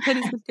God, talking to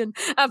Penny Simkin.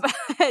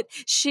 But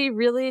she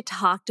really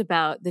talked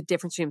about the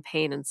difference between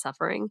pain and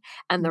suffering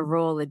and the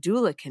role a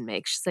doula can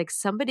make. She's like,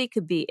 somebody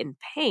could be in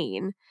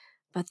pain,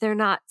 but they're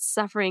not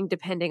suffering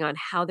depending on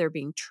how they're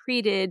being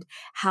treated,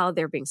 how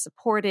they're being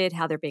supported,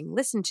 how they're being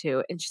listened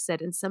to. And she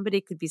said, and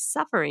somebody could be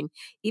suffering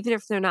even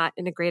if they're not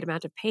in a great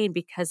amount of pain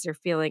because they're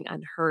feeling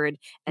unheard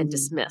and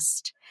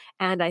dismissed.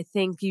 And I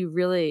think you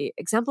really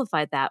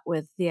exemplified that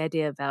with the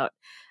idea about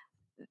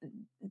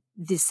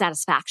the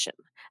satisfaction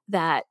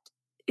that,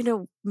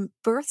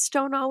 births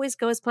don't always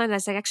go as planned. I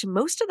was like, actually,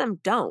 most of them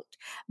don't.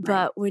 Right.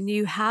 But when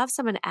you have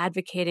someone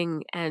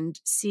advocating and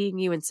seeing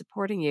you and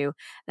supporting you,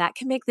 that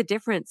can make the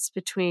difference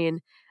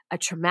between a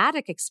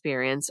traumatic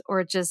experience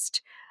or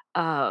just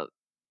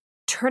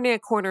turning a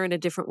corner in a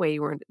different way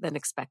you weren't then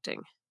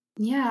expecting.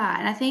 Yeah.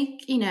 And I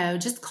think,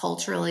 just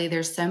culturally,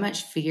 there's so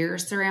much fear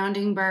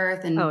surrounding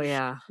birth. And, oh,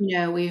 yeah.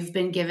 We've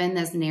been given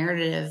this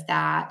narrative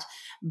that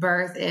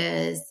birth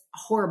is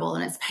horrible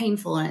and it's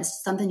painful and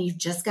it's something you've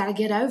just got to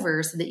get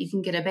over so that you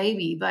can get a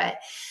baby. But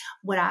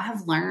what I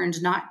have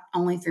learned, not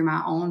only through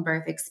my own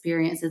birth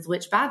experiences,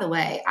 which, by the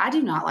way, I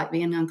do not like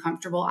being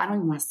uncomfortable. I don't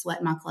even want to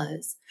sweat my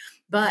clothes.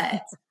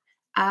 But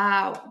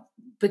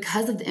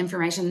because of the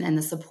information and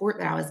the support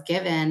that I was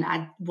given,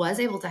 I was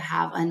able to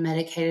have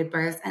unmedicated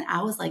births. And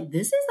I was like,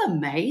 this is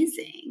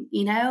amazing,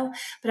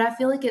 but I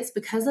feel like it's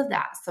because of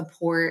that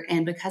support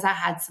and because I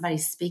had somebody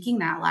speaking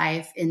that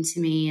life into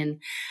me. And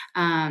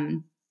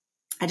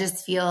I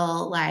just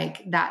feel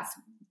like that's,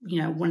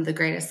 one of the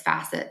greatest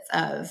facets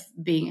of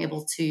being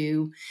able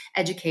to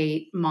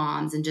educate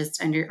moms and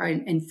just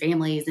and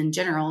families in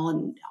general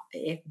and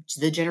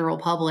the general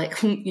public,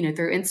 through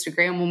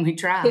Instagram when we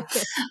try,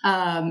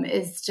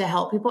 is to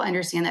help people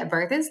understand that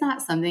birth is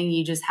not something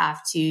you just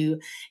have to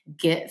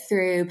get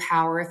through,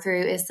 power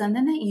through. It's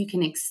something that you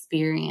can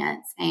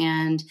experience,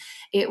 and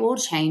it will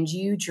change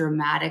you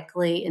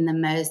dramatically in the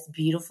most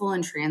beautiful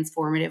and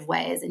transformative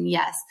ways. And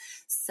yes,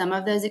 some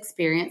of those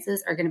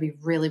experiences are going to be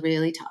really,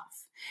 really tough.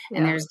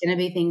 And there's going to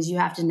be things you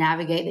have to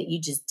navigate that you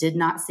just did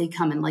not see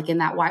coming, like in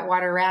that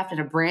whitewater raft and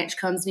a branch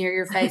comes near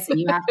your face and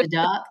you have to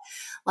duck.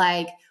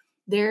 Like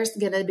there's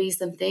going to be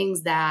some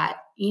things that,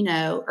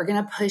 are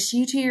going to push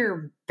you to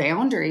your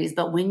boundaries.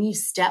 But when you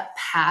step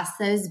past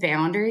those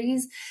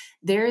boundaries,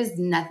 there is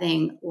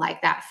nothing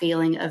like that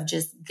feeling of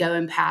just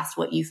going past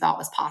what you thought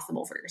was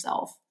possible for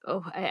yourself.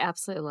 Oh, I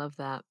absolutely love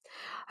that. All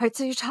right.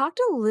 So you talked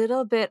a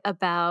little bit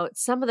about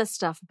some of the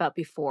stuff about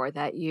before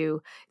that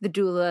the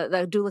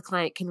doula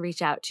client can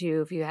reach out to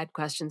you if you had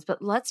questions,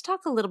 but let's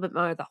talk a little bit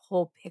more of the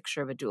whole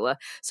picture of a doula.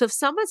 So if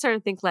someone's starting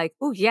to think like,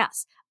 oh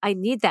yes, I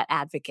need that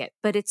advocate,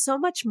 but it's so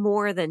much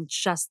more than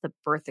just the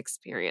birth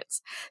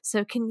experience.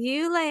 So can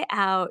you lay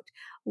out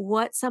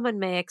what someone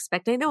may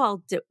expect? I know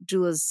all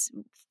doulas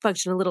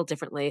function a little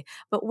differently,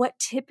 but what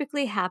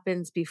typically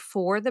happens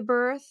before the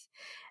birth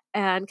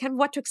and kind of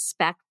what to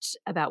expect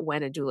about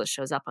when a doula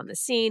shows up on the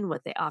scene,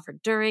 what they offer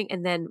during,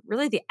 and then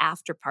really the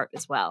after part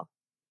as well.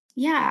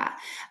 Yeah.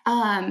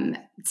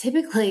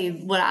 Typically,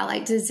 what I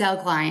like to tell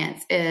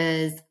clients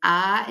is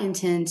I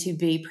intend to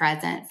be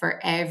present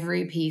for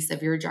every piece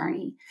of your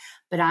journey,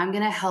 but I'm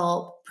going to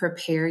help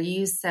prepare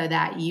you so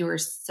that you are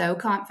so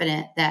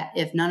confident that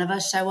if none of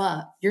us show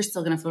up, you're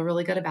still going to feel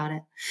really good about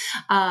it.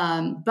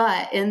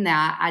 But in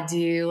that, I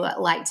do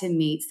like to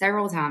meet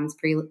several times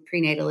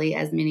prenatally,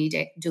 as many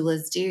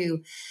doulas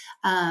do.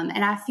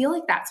 And I feel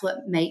like that's what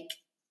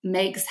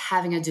makes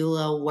having a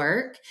doula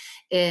work,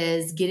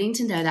 is getting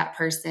to know that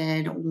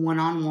person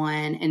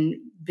one-on-one and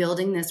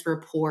building this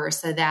rapport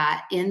so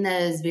that in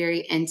those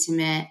very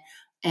intimate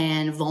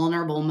and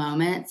vulnerable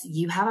moments,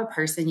 you have a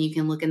person you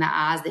can look in the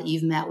eyes that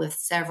you've met with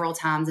several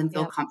times and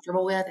feel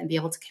comfortable with and be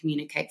able to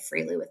communicate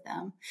freely with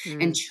them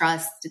and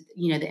trust,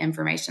 the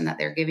information that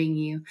they're giving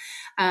you.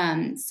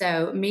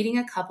 So meeting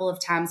a couple of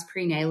times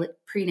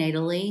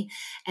prenatally,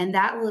 and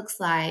that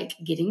looks like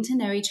getting to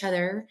know each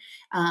other,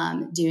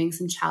 doing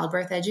some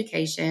childbirth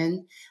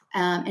education,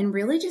 and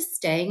really just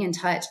staying in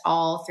touch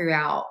all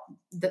throughout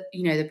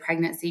the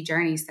pregnancy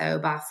journey. So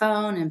by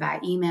phone and by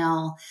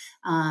email,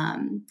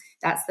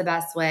 that's the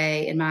best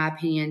way, in my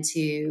opinion,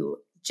 to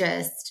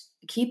just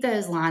keep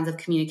those lines of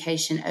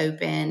communication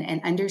open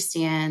and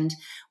understand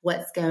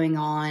what's going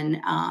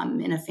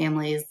on in a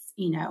family's,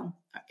 in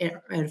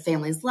a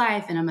family's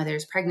life and a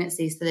mother's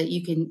pregnancy, so that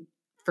you can,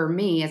 for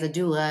me as a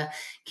doula,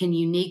 can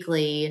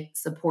uniquely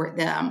support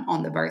them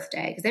on the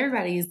birthday, because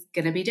everybody's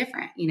going to be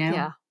different,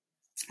 Yeah.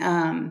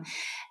 And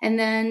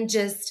then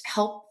just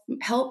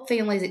help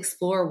families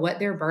explore what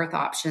their birth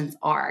options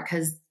are.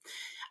 Because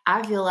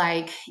I feel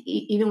like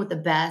even with the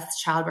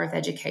best childbirth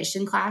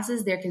education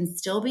classes, there can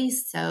still be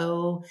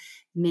so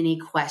many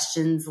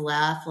questions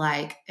left.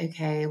 Like,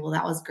 okay, well,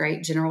 that was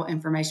great general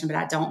information, but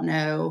I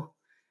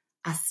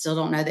still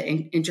don't know the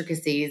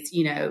intricacies,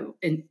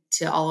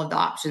 into all of the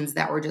options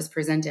that were just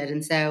presented.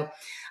 And so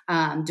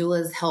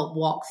doulas help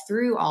walk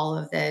through all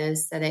of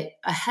those so that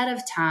ahead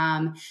of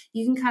time,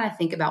 you can kind of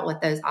think about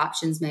what those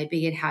options may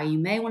be and how you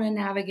may want to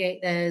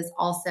navigate those.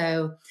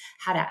 Also,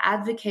 how to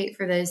advocate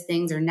for those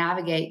things or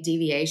navigate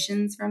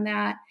deviations from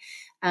that.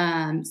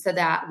 So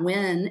that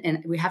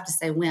and we have to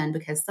say when,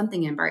 because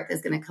something in birth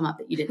is going to come up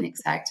that you didn't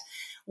expect.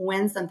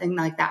 When something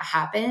like that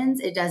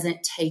happens, it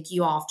doesn't take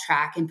you off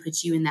track and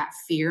put you in that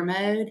fear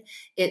mode.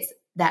 It's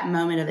that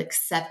moment of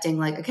accepting,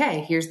 like,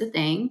 okay, here's the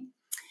thing,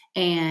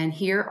 and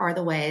here are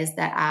the ways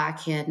that I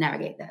can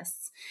navigate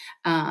this.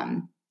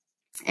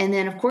 And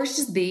then, of course,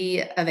 just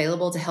be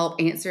available to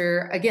help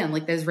answer, again,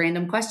 like those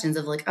random questions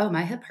of like, oh,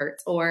 my hip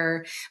hurts,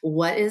 or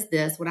what is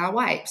this when I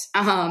wiped,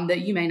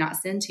 that you may not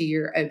send to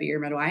your OB or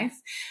midwife.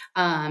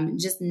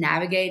 Just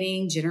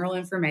navigating general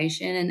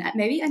information and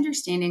maybe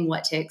understanding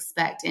what to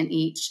expect in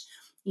each,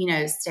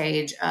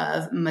 stage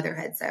of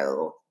motherhood.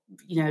 So,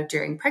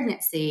 during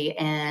pregnancy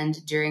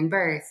and during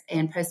birth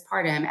and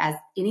postpartum, as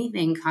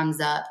anything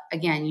comes up,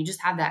 again, you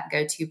just have that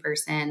go-to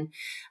person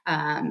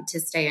to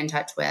stay in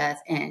touch with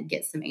and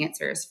get some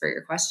answers for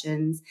your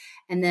questions.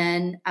 And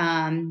then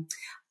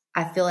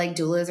I feel like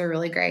doulas are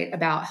really great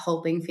about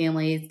helping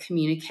families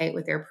communicate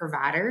with their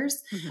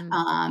providers,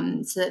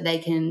 so that they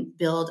can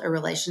build a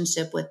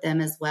relationship with them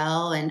as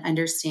well and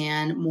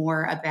understand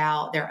more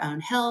about their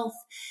own health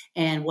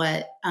and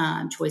what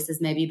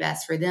choices may be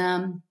best for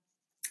them.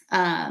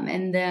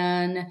 And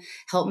then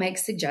help make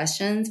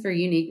suggestions for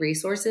unique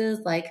resources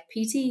like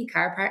PT,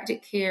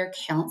 chiropractic care,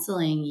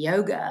 counseling,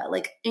 yoga,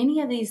 like any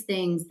of these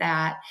things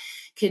that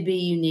could be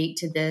unique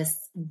to this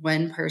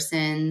one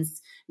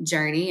person's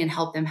journey and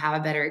help them have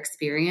a better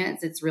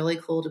experience. It's really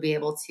cool to be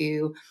able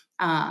to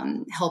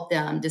help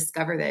them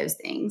discover those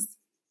things.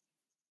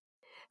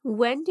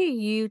 When do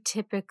you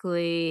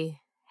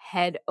typically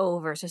head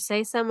over? So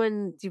say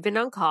you've been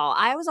on call.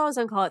 I was always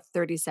on call at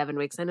 37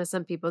 weeks. I know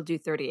some people do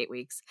 38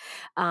 weeks.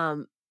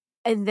 And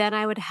then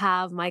I would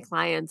have my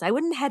clients, I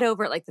wouldn't head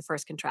over at like the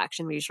first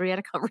contraction. We usually had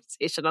a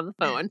conversation on the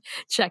phone,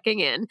 checking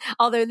in.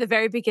 Although in the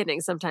very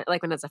beginning, sometimes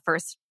like when it's a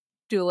first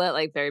doula,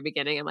 like very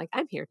beginning, I'm like,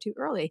 I'm here too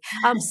early.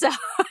 So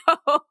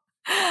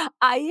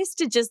I used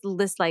to just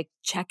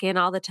check in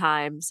all the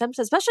time. Sometimes,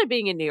 especially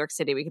being in New York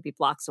City, we could be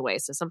blocks away.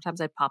 So sometimes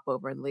I'd pop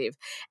over and leave,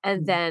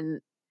 and then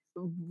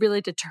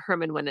really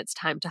determine when it's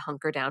time to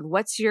hunker down.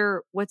 What's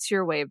your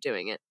way of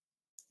doing it?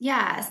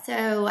 Yeah.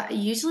 So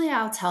usually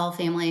I'll tell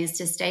families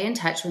to stay in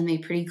touch with me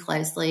pretty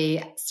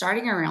closely,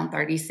 starting around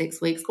 36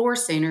 weeks or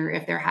sooner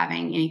if they're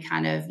having any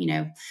kind of,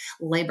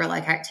 labor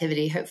like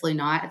activity. Hopefully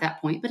not at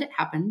that point, but it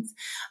happens.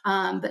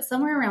 But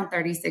somewhere around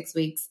 36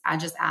 weeks, I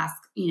just ask,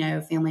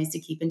 families to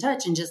keep in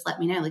touch and just let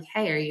me know, like,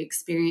 hey, are you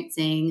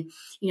experiencing,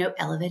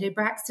 elevated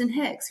Braxton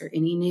Hicks or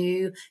any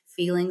new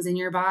feelings in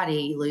your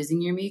body,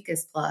 losing your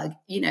mucus plug,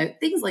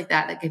 things like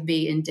that that could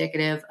be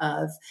indicative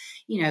of,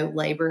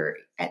 labor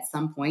at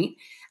some point.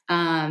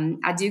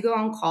 I do go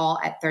on call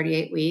at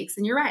 38 weeks,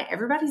 and you're right,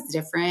 everybody's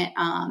different.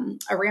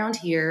 Around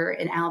here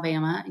in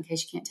Alabama, in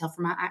case you can't tell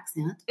from my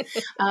accent,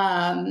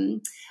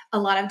 a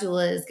lot of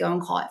doulas go on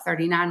call at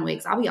 39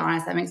 weeks. I'll be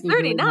honest, that makes me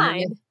 39?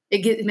 really nervous.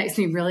 It makes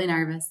me really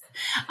nervous.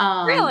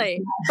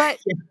 Really? But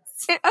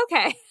yes.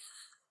 okay.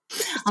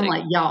 I'm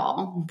like,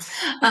 y'all.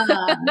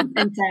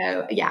 And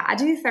so, yeah, I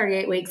do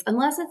 38 weeks,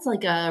 unless it's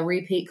like a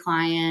repeat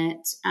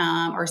client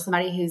or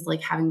somebody who's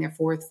like having their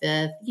fourth,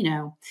 fifth,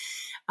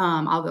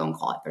 I'll go and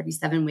call it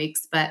 37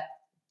 weeks. But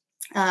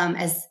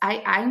as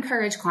I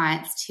encourage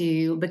clients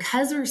to,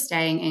 because we're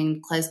staying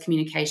in close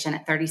communication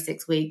at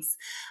 36 weeks,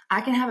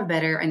 I can have a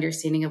better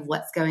understanding of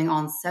what's going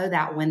on so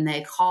that when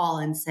they call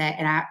and say,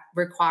 and I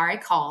require a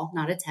call,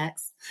 not a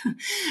text,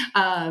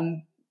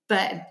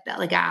 but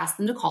like I ask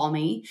them to call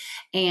me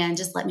and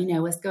just let me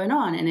know what's going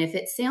on. And if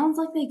it sounds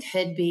like they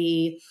could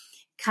be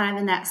kind of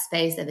in that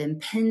space of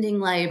impending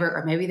labor,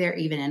 or maybe they're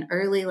even in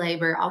early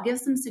labor, I'll give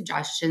some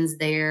suggestions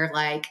there,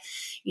 like,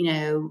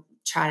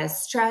 try to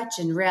stretch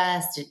and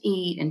rest and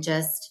eat and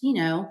just,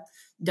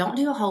 don't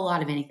do a whole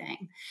lot of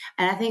anything.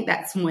 And I think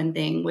that's one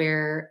thing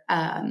where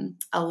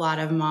a lot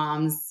of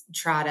moms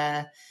try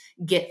to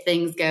get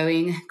things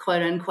going,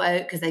 quote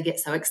unquote, because they get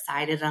so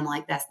excited. I'm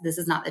like, this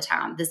is not the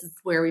time. This is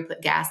where we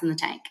put gas in the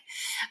tank.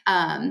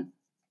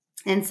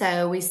 And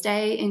so we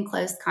stay in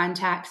close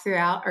contact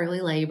throughout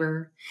early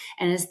labor.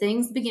 And as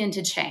things begin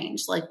to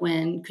change, like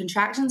when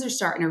contractions are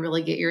starting to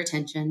really get your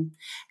attention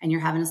and you're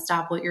having to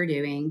stop what you're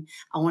doing,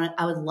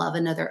 I would love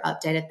another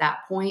update at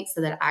that point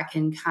so that I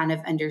can kind of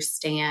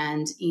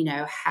understand,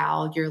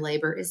 how your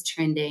labor is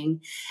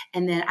trending.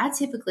 And then I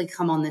typically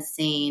come on the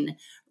scene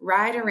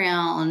right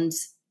around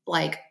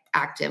like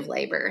active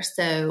labor.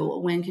 So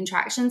when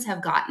contractions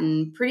have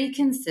gotten pretty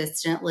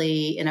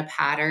consistently in a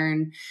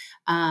pattern,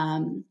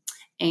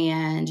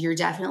 and you're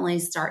definitely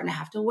starting to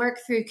have to work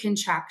through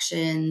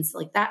contractions,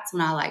 like that's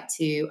when I like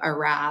to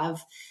arrive.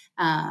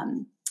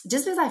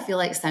 Just as I feel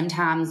like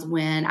sometimes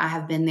when I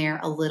have been there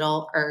a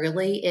little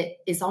early,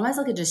 it's almost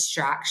like a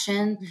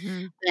distraction,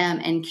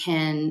 and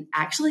can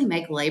actually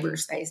make labor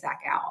space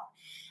back out.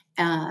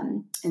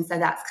 And so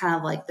that's kind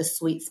of like the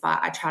sweet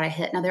spot I try to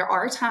hit. Now, there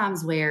are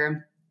times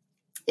where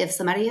if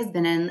somebody has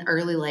been in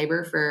early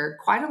labor for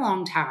quite a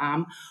long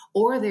time,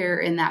 or they're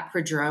in that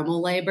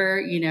prodromal labor,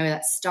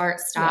 that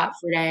start-stop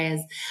for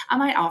days, I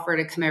might offer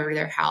to come over to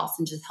their house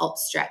and just help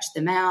stretch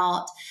them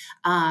out.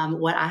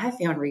 What I have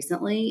found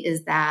recently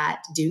is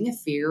that doing a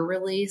fear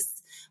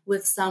release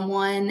with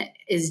someone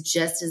is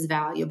just as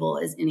valuable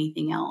as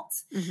anything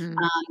else.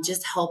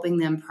 Just helping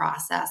them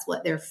process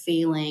what they're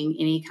feeling,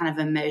 any kind of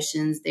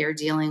emotions they're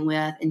dealing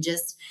with, and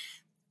just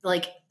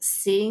like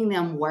seeing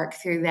them work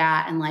through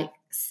that and like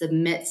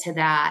submit to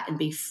that and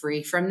be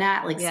free from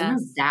that. Like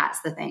sometimes that's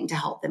the thing to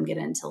help them get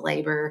into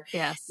labor.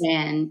 Yes.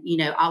 And,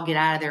 I'll get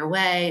out of their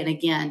way. And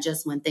again,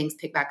 just when things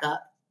pick back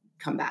up,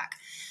 come back.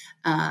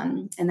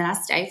 And then I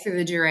stay through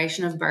the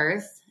duration of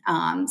birth.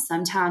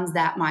 Sometimes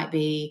that might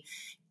be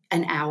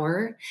an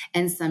hour,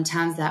 and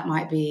sometimes that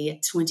might be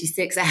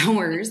 26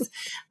 hours.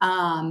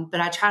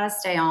 But I try to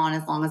stay on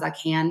as long as I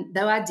can,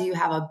 though I do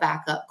have a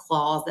backup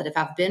clause that if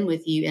I've been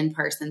with you in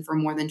person for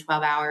more than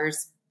 12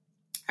 hours,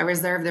 I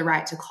reserve the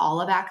right to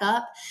call a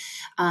backup.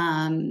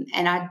 And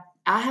I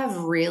have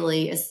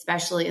really,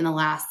 especially in the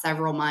last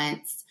several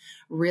months,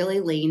 really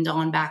leaned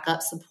on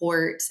backup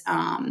support.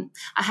 I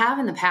have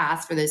in the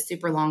past for those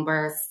super long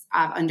births.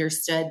 I've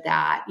understood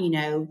that,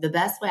 the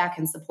best way I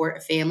can support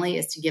a family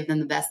is to give them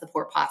the best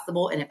support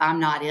possible. And if I'm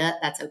not it,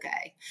 that's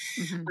okay.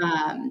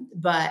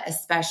 But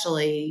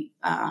especially,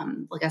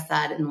 like I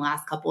said, in the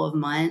last couple of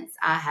months,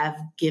 I have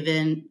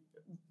given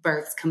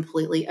births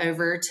completely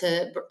over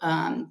to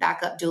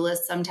backup doulas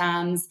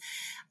sometimes.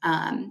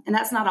 And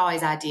that's not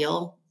always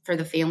ideal for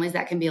the families.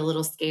 That can be a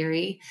little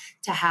scary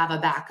to have a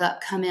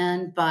backup come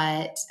in,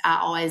 but I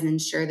always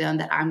ensure them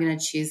that I'm going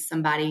to choose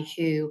somebody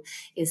who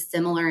is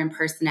similar in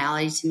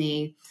personality to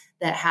me,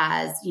 that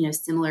has,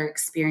 similar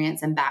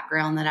experience and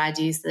background that I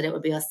do, so that it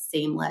would be a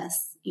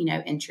seamless,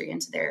 entry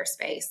into their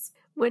space.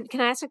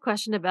 Can I ask a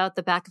question about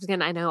the backups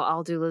again? I know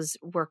all doulas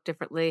work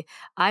differently.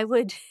 I'm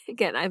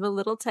a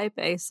little type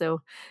A,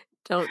 so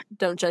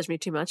don't judge me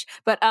too much.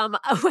 But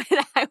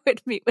when I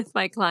would meet with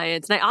my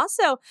clients, and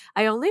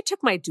I only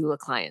took my doula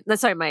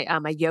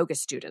my yoga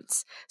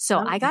students, so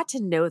I got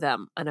to know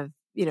them on a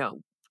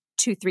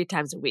 2-3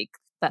 times a week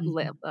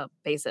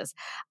basis.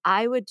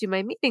 I would do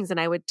my meetings and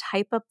I would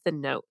type up the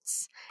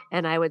notes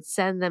and I would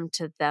send them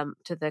to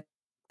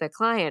the the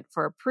client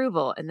for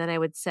approval, and then I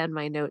would send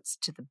my notes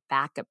to the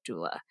backup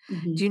doula.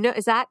 Mhm. Do you know,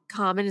 is that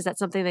common? Is that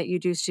something that you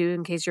do too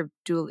in case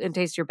in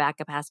case your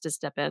backup has to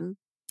step in?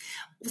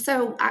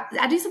 So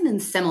I do something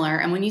similar.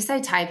 And when you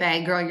say type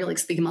A, girl, you're like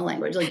speaking my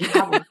language. Like you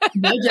have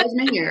no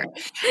judgment here.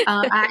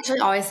 I actually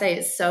always say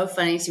it's so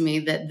funny to me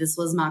that this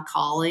was my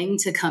calling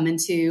to come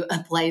into a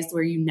place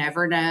where you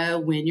never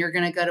know when you're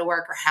going to go to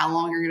work or how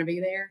long you're going to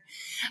be there.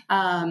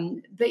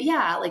 But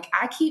yeah, like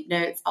I keep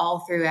notes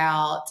all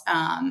throughout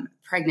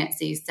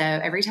pregnancy. So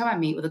every time I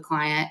meet with a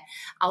client,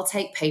 I'll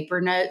take paper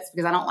notes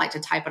because I don't like to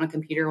type on a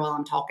computer while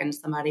I'm talking to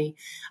somebody.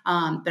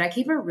 But I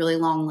keep a really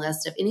long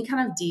list of any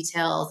kind of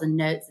details and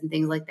notes and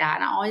things like that.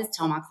 And I always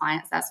tell my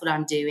clients that's what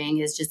I'm doing,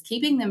 is just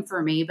keeping them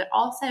for me, but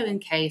also in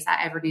case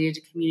I ever needed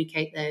to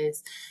communicate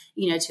those,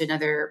 to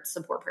another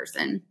support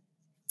person.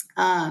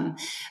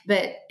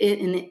 But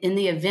in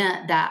the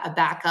event that a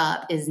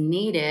backup is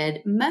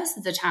needed, most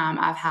of the time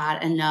I've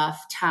had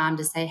enough time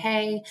to say,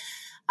 hey,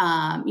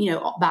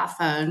 by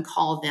phone,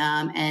 call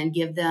them and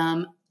give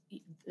them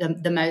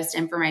the most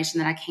information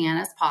that I can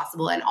as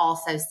possible, and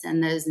also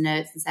send those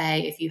notes and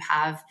say, if you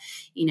have,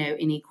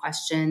 any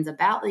questions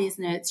about these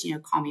notes,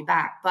 call me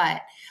back.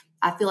 But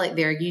I feel like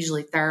they're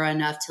usually thorough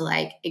enough to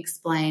like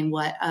explain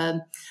what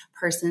a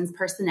person's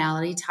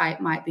personality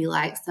type might be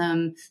like,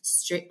 some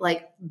strict,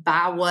 like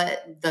by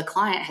what the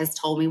client has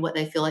told me, what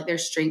they feel like their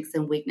strengths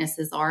and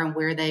weaknesses are, and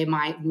where they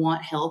might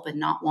want help and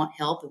not want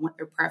help, and what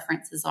their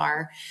preferences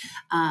are.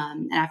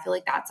 And I feel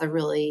like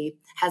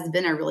has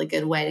been a really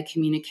good way to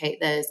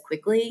communicate those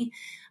quickly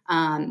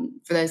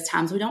for those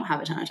times we don't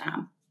have a ton of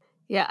time.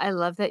 Yeah, I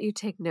love that you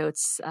take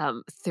notes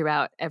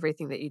throughout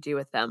everything that you do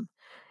with them.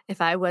 If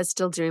I was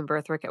still doing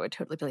birth work, I would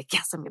totally be like,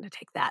 yes, I'm going to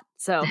take that.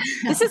 So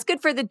this is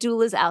good for the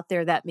doulas out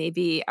there that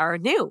maybe are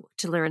new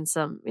to learn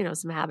some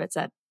habits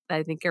that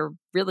I think are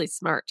really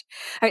smart.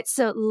 All right,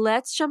 so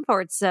let's jump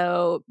forward.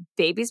 So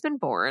baby's been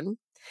born.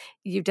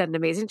 You've done an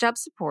amazing job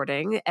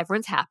supporting.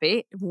 Everyone's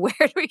happy. Where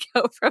do we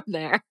go from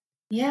there?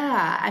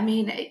 Yeah. I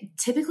mean,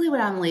 typically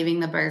when I'm leaving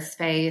the birth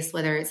space,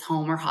 whether it's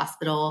home or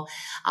hospital,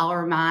 I'll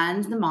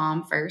remind the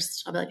mom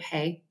first. I'll be like,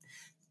 hey,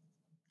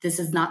 this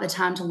is not the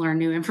time to learn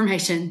new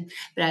information,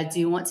 but I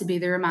do want to be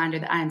the reminder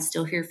that I am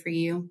still here for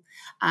you.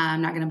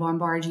 I'm not going to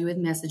bombard you with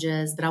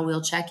messages, but I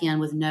will check in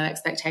with no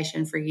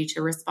expectation for you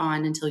to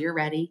respond until you're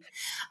ready.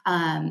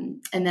 And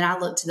then I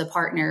look to the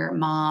partner,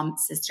 mom,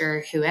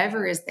 sister,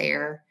 whoever is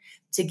there,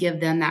 to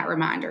give them that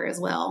reminder as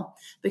well.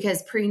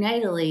 Because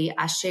prenatally,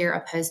 I share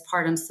a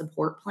postpartum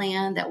support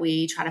plan that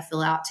we try to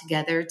fill out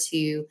together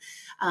to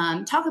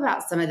talk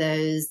about some of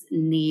those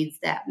needs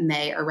that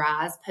may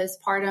arise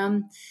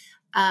postpartum.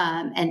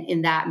 And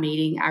in that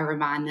meeting, I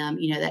remind them,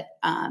 that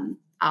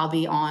I'll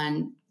be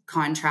on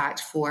contract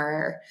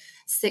for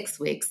 6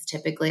 weeks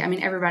typically. I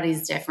mean,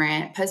 everybody's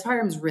different.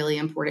 Postpartum is really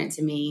important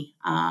to me.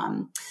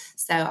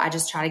 So I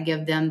just try to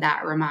give them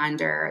that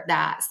reminder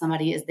that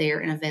somebody is there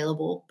and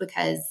available,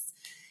 because,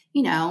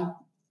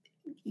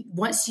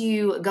 once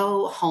you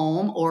go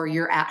home or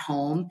you're at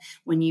home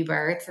when you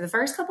birth, for the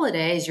first couple of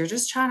days, you're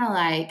just trying to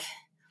like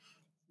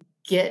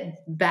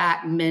get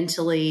back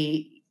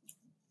mentally.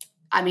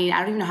 I mean, I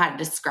don't even know how to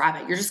describe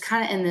it. You're just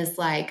kind of in this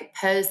like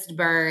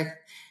post-birth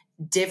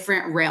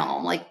different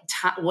realm, like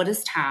what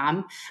is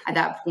time at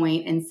that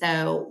point? And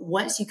so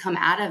once you come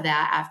out of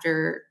that,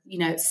 after,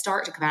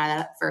 start to come out of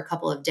that for a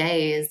couple of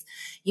days,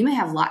 you may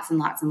have lots and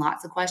lots and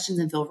lots of questions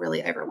and feel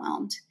really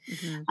overwhelmed.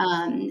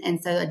 Mm-hmm.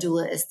 And so a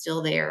doula is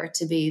still there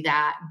to be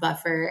that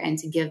buffer and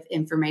to give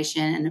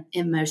information and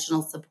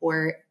emotional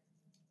support,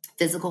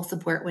 physical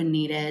support when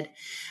needed.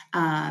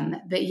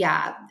 But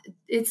yeah,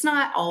 it's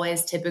not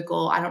always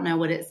typical. I don't know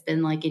what it's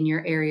been like in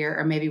your area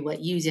or maybe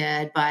what you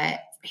did, but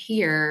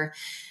here,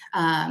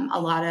 a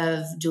lot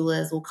of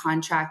doulas will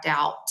contract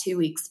out 2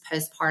 weeks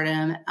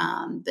postpartum.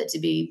 But to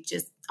be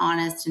just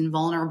honest and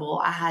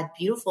vulnerable, I had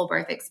beautiful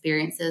birth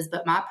experiences,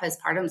 but my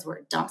postpartums were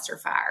a dumpster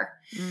fire.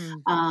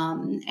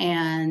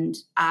 And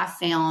I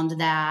found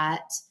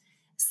that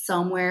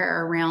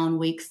somewhere around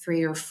week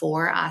 3 or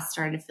 4, I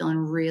started feeling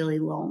really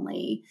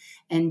lonely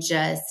and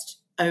just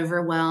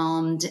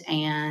overwhelmed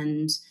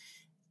and,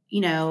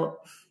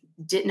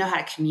 didn't know how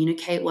to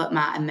communicate what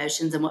my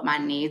emotions and what my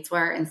needs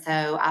were. And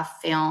so I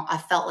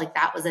felt like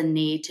that was a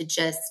need to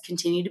just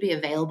continue to be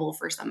available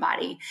for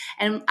somebody.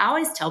 And I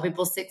always tell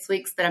people 6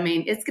 weeks, but I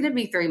mean, it's going to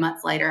be 3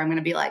 months later. I'm going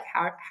to be like,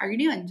 how are you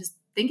doing? Just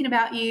thinking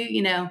about you,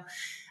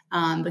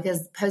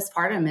 because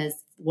postpartum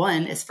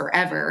is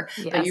forever,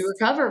 yes. But you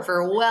recover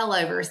for well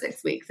over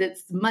 6 weeks.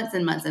 It's months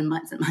and months and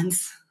months and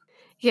months.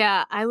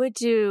 Yeah, I would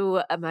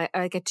do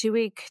like a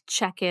 2-week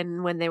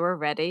check-in when they were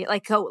ready,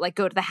 like go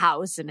to the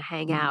house and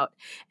hang out.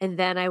 And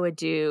then I would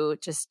do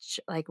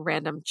just like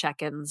random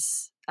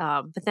check-ins.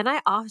 But then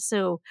I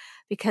also,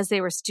 because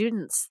they were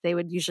students, they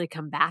would usually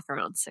come back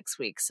around 6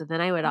 weeks. So then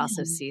I would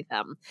also see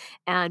them.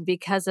 And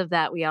because of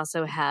that, we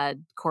also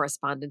had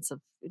correspondence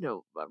of,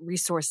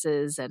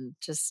 resources and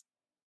just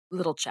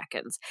little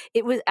check-ins.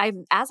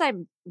 As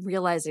I'm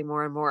realizing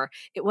more and more,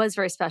 it was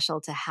very special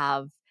to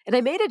have And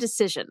I made a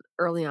decision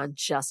early on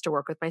just to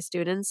work with my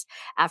students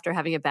after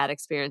having a bad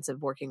experience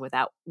of working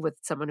with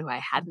someone who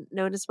I hadn't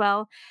known as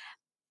well.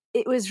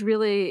 It was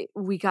really,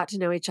 we got to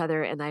know each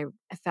other, and I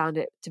found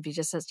it to be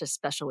just such a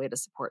special way to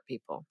support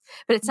people.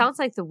 But it sounds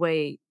like the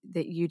way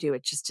that you do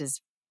it just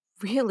is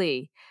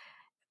really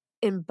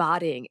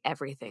embodying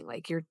everything.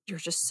 Like you're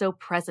just so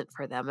present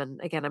for them.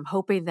 And again, I'm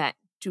hoping that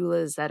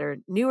doulas that are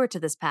newer to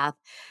this path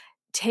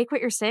take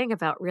what you're saying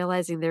about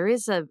realizing there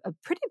is a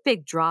pretty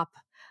big drop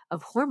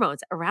of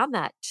hormones around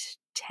that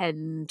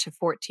 10 to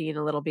 14,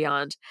 a little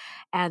beyond.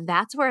 And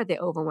that's where the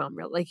overwhelm,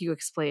 like you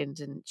explained,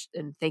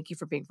 and thank you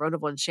for being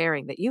vulnerable and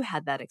sharing that you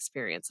had that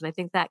experience. And I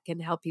think that can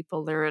help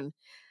people learn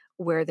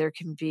where there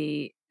can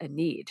be a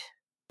need.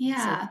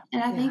 Yeah.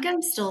 And I think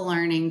I'm still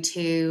learning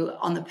too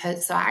on the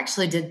post. So I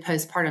actually did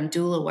postpartum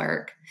doula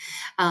work.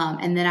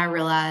 And then I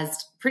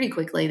realized pretty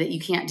quickly that you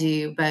can't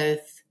do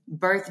both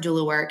birth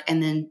doula work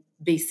and then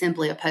be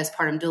simply a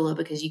postpartum doula,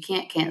 because you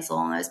can't cancel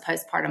on those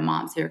postpartum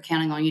moms who are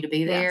counting on you to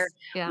be there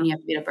when you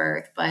have to be at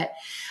birth. But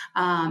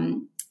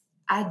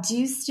I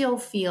do still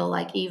feel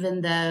like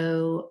even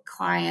though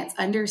clients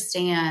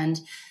understand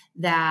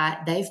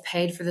that they've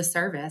paid for the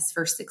service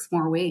for 6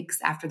 more weeks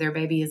after their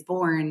baby is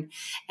born,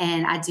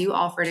 and I do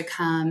offer to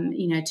come,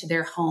 to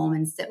their home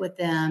and sit with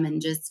them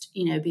and just,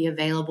 be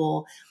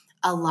available,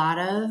 a lot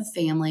of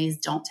families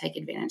don't take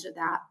advantage of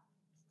that.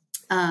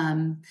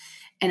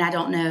 And I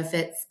don't know if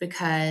it's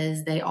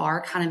because they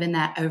are kind of in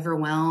that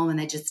overwhelm and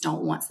they just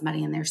don't want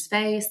somebody in their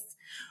space,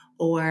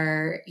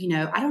 or,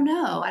 I don't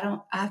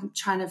know. I'm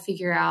trying to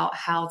figure out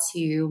how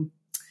to,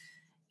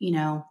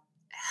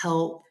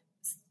 help,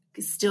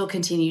 still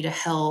continue to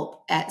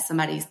help at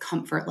somebody's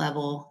comfort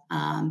level.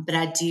 But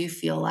I do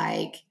feel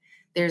like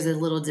there's a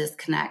little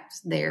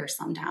disconnect there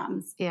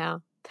sometimes. Yeah.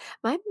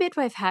 My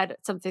midwife had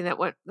something that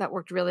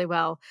worked really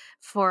well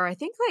for, I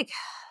think, like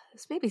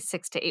it's maybe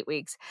 6 to 8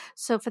 weeks.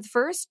 So for the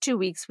first 2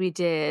 weeks, we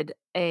did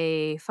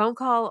a phone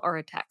call or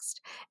a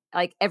text,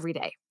 like every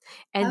day.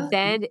 And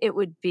then it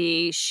would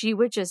be, she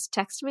would just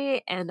text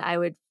me and I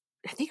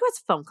think it was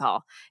a phone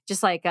call,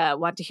 just like,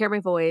 want to hear my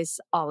voice,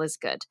 all is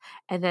good.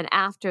 And then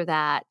after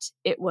that,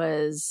 it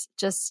was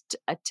just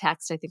a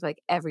text, I think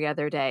like every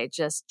other day,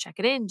 just check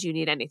it in. Do you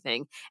need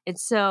anything? And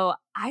so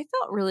I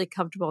felt really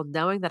comfortable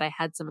knowing that I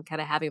had someone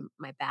kind of having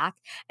my back.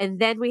 And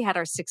then we had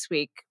our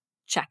 6-week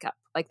checkup,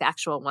 like the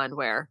actual one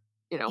where,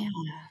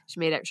 she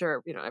made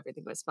sure,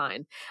 everything was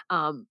fine.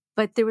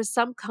 But there was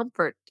some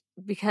comfort,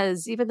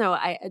 because even though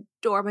I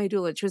adore my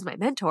doula and she was my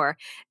mentor,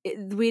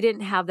 we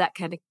didn't have that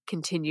kind of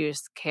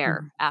continuous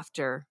care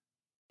after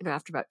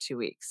about 2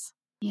 weeks.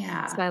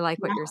 Yeah. So I like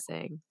what you're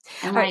saying.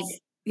 And right.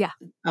 Oh,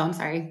 I'm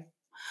sorry.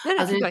 No,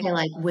 I was going to say,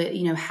 like, what,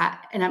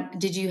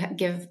 did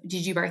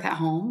you birth at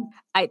home?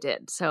 I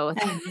did. So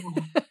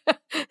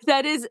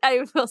that is,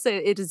 I will say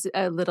it is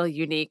a little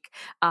unique.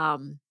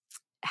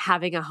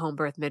 Having a home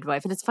birth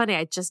midwife. And it's funny,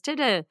 I just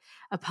did a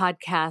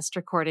podcast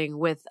recording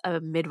with a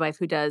midwife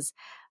who does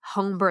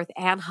home birth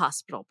and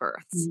hospital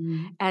births.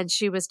 Mm-hmm. And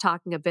she was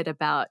talking a bit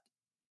about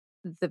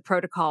the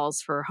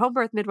protocols for home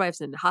birth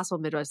midwives and hospital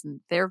midwives,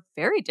 and they're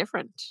very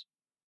different.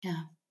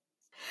 Yeah.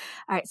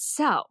 All right.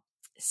 So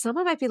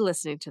someone might be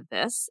listening to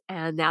this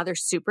and now they're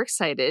super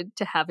excited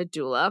to have a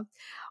doula.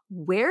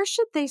 Where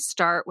should they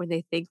start when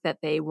they think that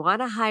they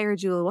want to hire a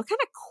doula? What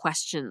kind of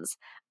questions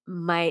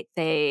might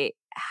they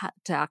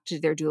talk to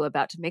their doula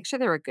about to make sure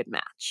they're a good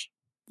match?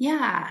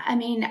 Yeah. I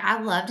mean,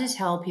 I love to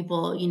tell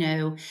people,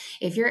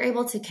 if you're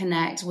able to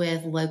connect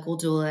with local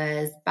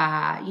doulas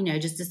by,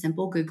 just a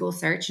simple Google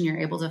search and you're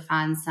able to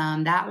find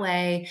some that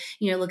way,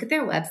 look at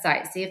their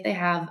website, see if they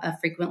have a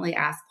frequently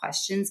asked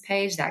questions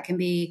page. That can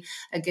be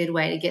a good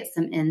way to get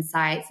some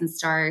insights and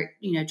start,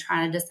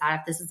 trying to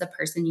decide if this is a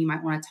person you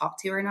might want to talk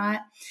to or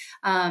not.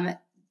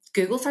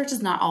 Google search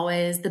is not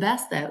always the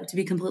best, though, to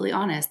be completely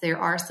honest. There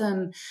are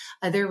some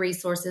other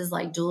resources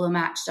like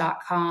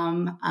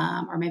doulamatch.com,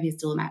 or maybe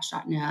it's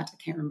doulamatch.net,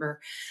 I can't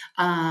remember,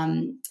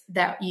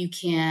 that you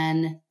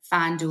can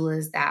find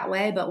doulas that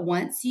way. But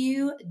once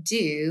you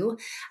do,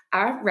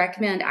 I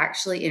recommend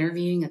actually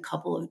interviewing a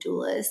couple of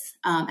doulas,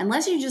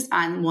 unless you just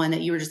find one that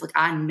you were just like,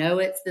 I know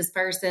it's this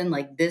person,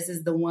 like this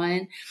is the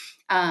one.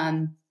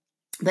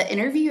 But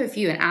interview a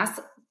few and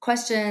ask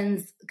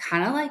questions,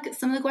 kind of like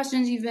some of the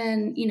questions we've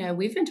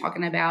been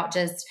talking about,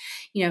 just,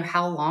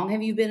 how long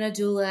have you been a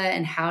doula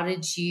and how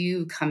did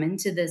you come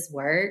into this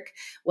work?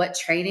 What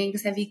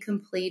trainings have you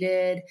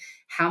completed?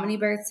 How many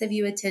births have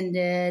you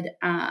attended?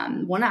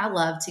 One I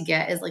love to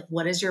get is like,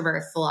 what is your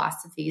birth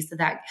philosophy? So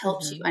that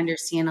helps you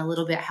understand a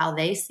little bit how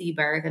they see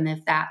birth and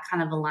if that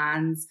kind of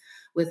aligns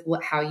with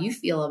how you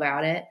feel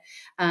about it.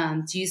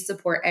 Do you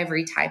support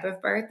every type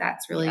of birth?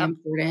 That's really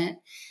important.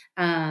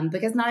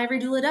 Because not every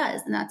doula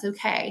does, and that's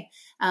okay.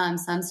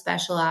 Some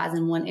specialize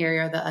in one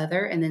area or the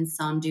other, and then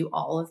some do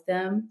all of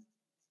them.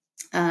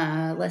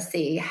 Let's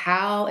see,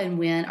 how and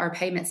when are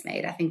payments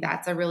made? I think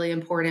that's a really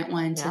important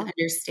one to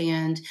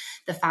understand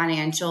the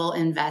financial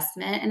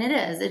investment. And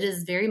it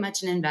is very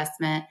much an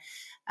investment.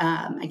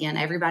 Again,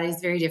 everybody's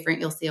very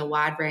different. You'll see a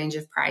wide range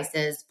of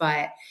prices,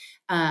 but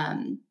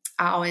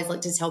I always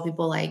like to tell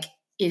people like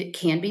it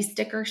can be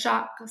sticker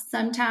shock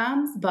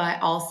sometimes,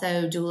 but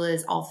also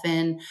doulas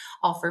often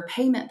offer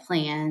payment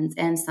plans,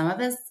 and some of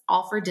us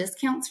offer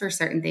discounts for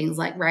certain things.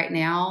 Like right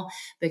now,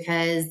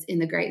 because in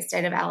the great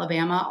state of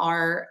Alabama,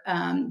 our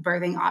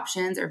birthing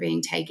options are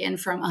being taken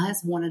from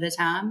us one at a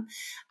time.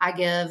 I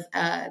give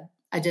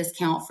a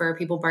discount for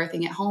people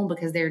birthing at home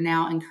because they're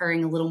now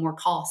incurring a little more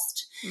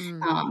cost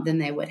than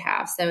they would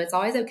have. So it's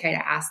always okay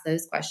to ask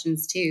those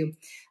questions too.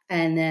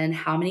 And then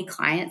how many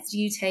clients do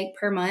you take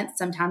per month?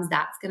 Sometimes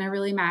that's going to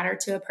really matter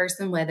to a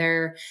person,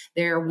 whether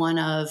they're one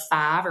of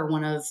 5 or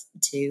one of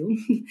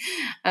 2.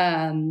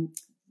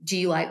 Do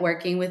you like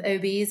working with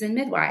OBs and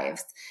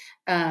midwives?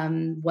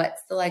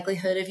 What's the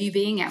likelihood of you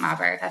being at my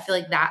birth? I feel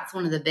like that's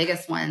one of the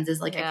biggest ones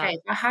is like, okay,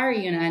 if I hire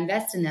you and I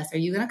invest in this, are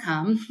you going to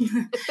come?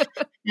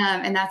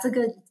 And that's a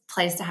good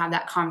place to have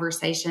that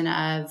conversation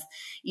of,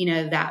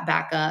 that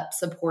backup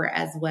support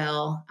as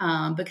well.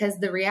 Because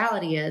the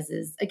reality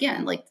is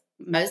again, like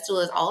most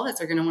doulas, all of us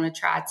are going to want to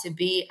try to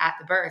be at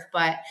the birth.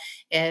 But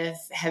if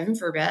heaven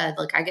forbid,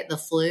 like I get the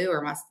flu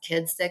or my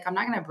kid's sick, I'm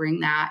not going to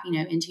bring that,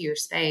 into your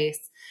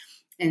space.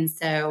 And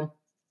so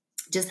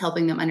just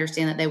helping them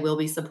understand that they will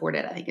be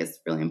supported, I think is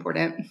really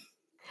important.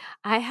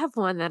 I have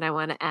one that I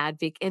want to add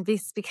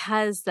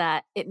because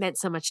that it meant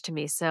so much to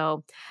me.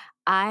 So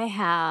I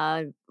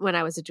had, when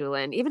I was a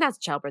doula and even as a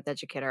childbirth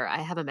educator,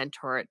 I have a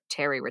mentor,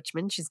 Terry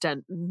Richmond. She's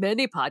done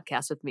many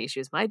podcasts with me. She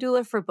was my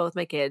doula for both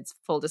my kids.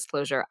 Full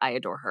disclosure, I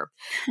adore her.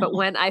 But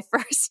when I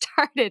first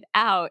started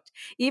out,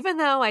 even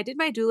though I did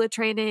my doula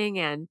training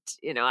and,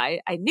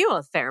 I knew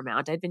a fair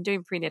amount, I'd been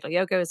doing prenatal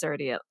yoga, I was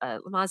already a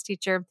Lamaze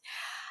teacher.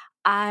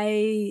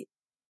 I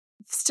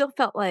still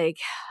felt like,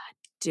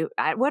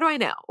 what do I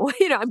know?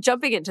 I'm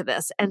jumping into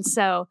this. And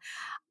so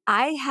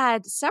I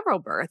had several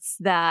births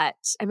that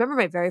I remember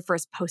my very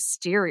first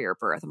posterior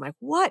birth. I'm like,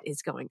 what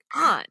is going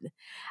on?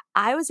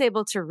 I was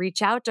able to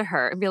reach out to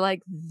her and be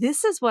like,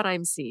 this is what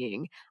I'm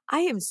seeing. I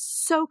am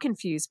so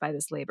confused by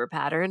this labor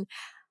pattern.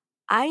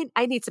 I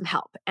need some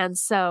help. And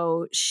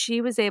so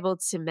she was able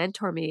to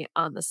mentor me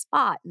on the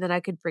spot, and then I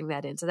could bring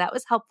that in. So that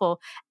was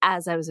helpful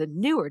as I was a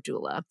newer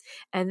doula.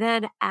 And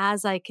then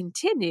as I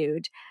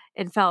continued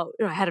and felt,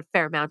 I had a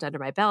fair amount under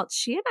my belt,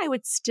 she and I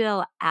would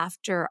still,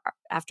 after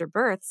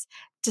births,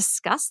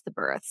 discuss the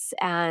births.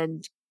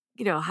 And,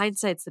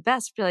 hindsight's the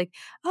best. Be like,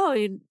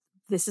 oh,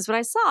 this is what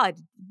I saw.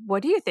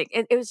 What do you think?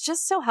 And it was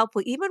just so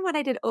helpful. Even when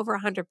I did over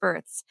 100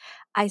 births,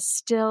 I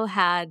still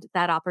had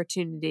that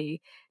opportunity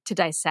to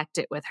dissect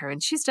it with her.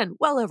 And she's done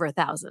well over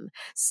 1,000.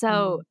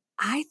 So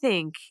I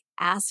think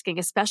asking,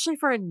 especially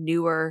for a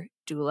newer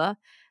doula,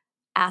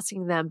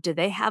 asking them, do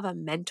they have a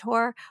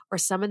mentor or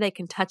someone they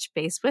can touch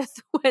base with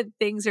when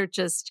things are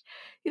just,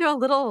 a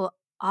little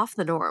off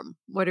the norm?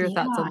 What are your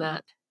thoughts on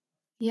that?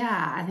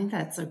 Yeah, I think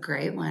that's a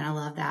great one. I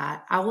love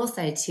that. I will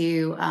say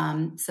too,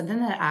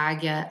 something that I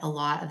get a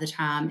lot of the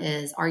time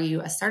is, are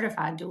you a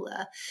certified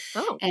doula?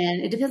 Oh.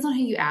 And it depends on who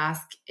you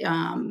ask,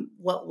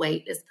 what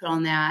weight is put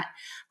on that.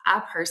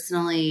 I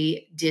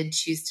personally did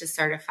choose to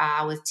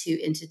certify with 2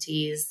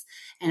 entities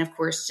and of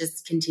course,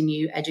 just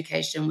continue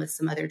education with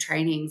some other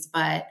trainings.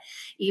 But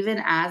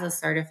even as a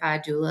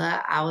certified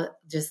doula, I would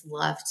just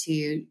love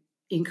to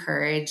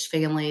encourage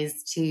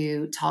families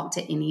to talk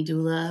to any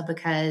doula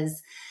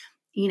because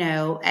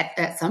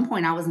at some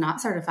point I was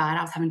not certified.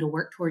 I was having to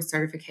work towards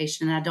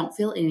certification, and I don't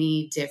feel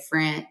any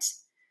different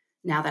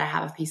now that I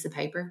have a piece of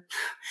paper.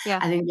 Yeah.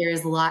 I think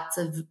there's lots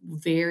of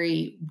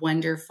very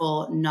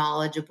wonderful,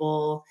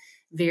 knowledgeable,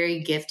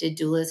 very gifted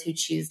doulas who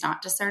choose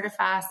not to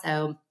certify.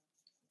 So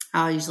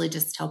I'll usually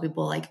just tell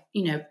people like,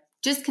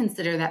 just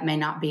consider that may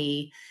not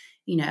be,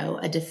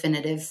 a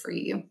definitive for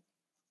you.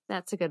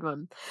 That's a good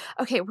one.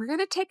 Okay, we're going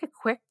to take a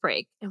quick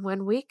break. And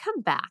when we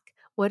come back,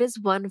 what is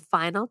one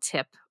final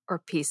tip or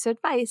piece of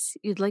advice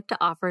you'd like to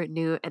offer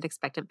new and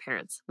expectant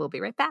parents? We'll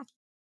be right back.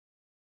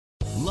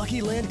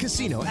 Lucky Land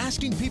Casino,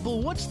 asking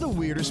people, what's the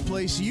weirdest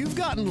place you've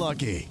gotten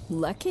lucky?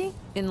 Lucky?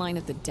 In line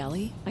at the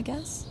deli, I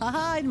guess?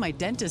 Aha, in my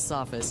dentist's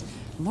office.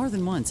 More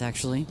than once,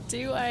 actually.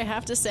 Do I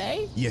have to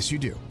say? Yes, you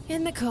do.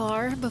 In the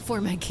car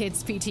before my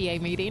kids' PTA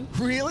meeting.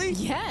 Really?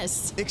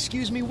 Yes.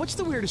 Excuse me, what's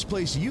the weirdest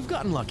place you've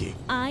gotten lucky?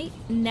 I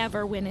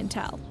never win and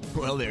tell.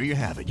 Well, there you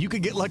have it. You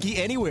can get lucky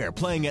anywhere,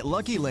 playing at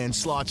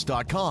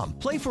LuckyLandSlots.com.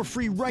 Play for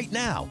free right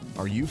now.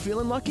 Are you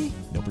feeling lucky?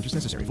 No purchase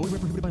necessary. Void where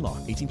prohibited by law.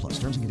 18+.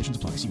 Terms and conditions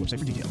apply. See website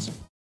for details.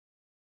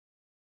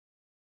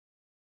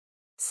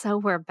 So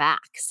we're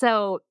back.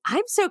 So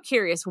I'm so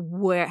curious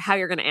how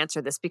you're going to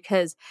answer this,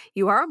 because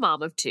you are a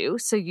mom of 2,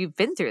 so you've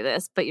been through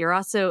this, but you're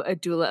also a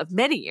doula of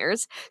many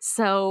years.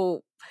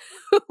 So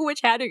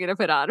which hat are you going to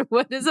put on?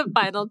 What is a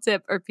final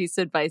tip or piece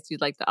of advice you'd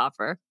like to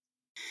offer?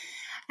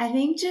 I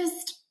think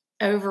just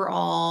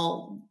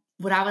overall,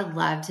 what I would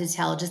love to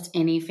tell just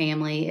any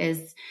family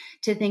is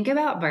to think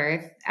about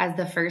birth as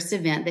the first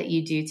event that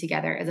you do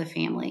together as a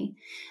family.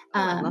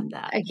 I love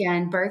that.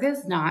 Again, birth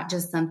is not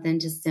just something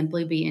to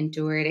simply be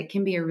endured. It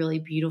can be a really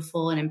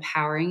beautiful and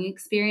empowering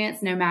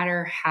experience, no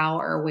matter how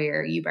or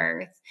where you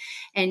birth.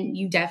 And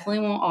you definitely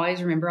won't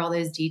always remember all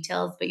those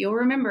details, but you'll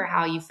remember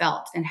how you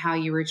felt and how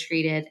you were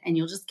treated, and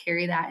you'll just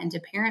carry that into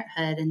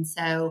parenthood. And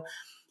so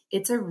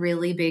it's a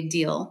really big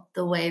deal.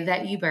 The way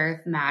that you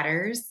birth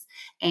matters,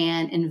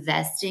 and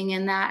investing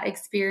in that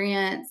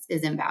experience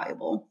is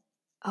invaluable.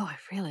 Oh, I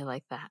really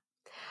like that.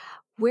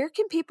 Where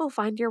can people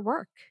find your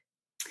work?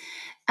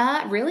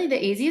 Really,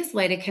 the easiest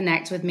way to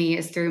connect with me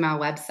is through my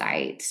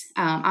website.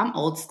 I'm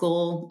old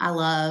school. I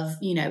love,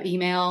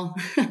 email.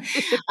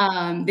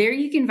 There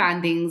you can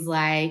find things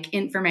like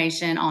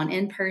information on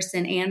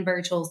in-person and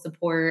virtual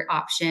support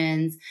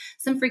options,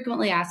 some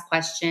frequently asked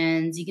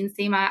questions. You can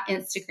see my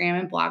Instagram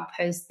and blog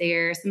posts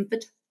there, some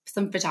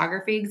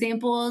photography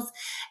examples,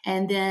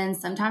 and then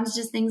sometimes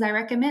just things I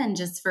recommend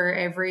just for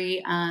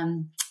every,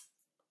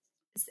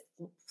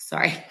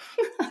 sorry.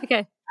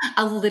 Okay.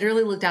 I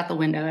literally looked out the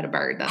window at a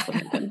bird. That's what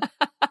happened.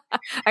 All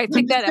right,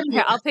 pick that up.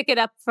 Here, I'll pick it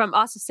up from,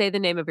 also say the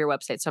name of your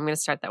website. So I'm going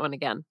to start that one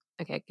again.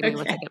 Okay, give me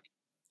 1 second.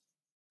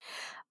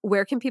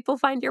 Where can people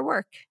find your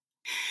work?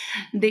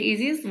 The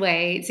easiest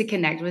way to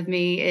connect with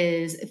me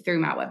is through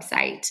my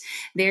website.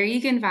 There you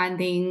can find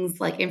things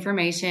like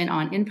information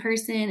on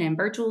in-person and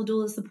virtual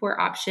doula support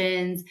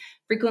options,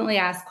 frequently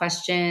asked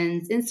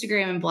questions,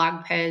 Instagram and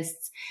blog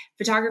posts,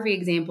 photography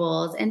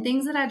examples, and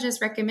things that I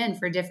just recommend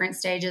for different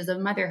stages of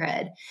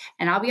motherhood.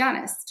 And I'll be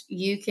honest,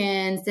 you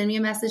can send me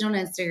a message on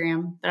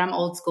Instagram, but I'm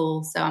old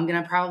school, so I'm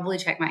going to probably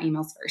check my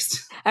emails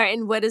first. All right,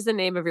 and what is the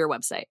name of your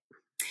website?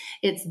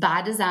 It's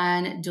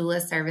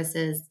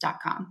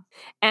bydesign.doulaservices.com.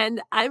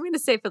 And I'm going to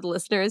say for the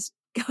listeners,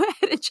 go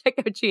ahead and check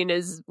out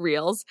Jeanna's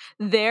reels.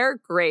 They're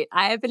great.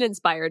 I have been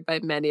inspired by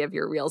many of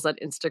your reels on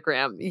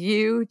Instagram.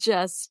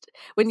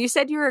 When you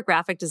said you were a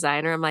graphic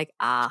designer, I'm like,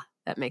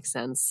 that makes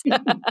sense.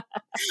 Well,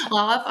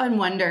 I often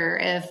wonder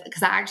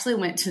because I actually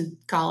went to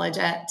college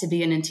to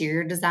be an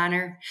interior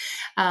designer,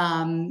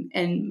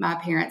 and my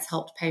parents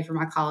helped pay for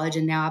my college,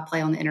 and now I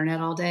play on the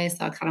internet all day.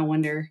 So I kind of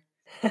wonder.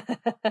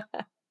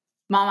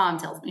 My mom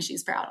tells me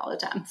she's proud all the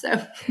time.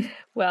 So,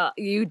 well,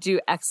 you do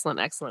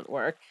excellent, excellent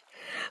work.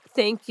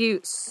 Thank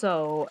you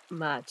so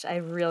much. I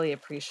really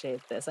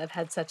appreciate this. I've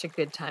had such a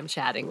good time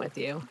chatting with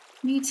you.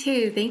 Me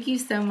too. Thank you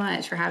so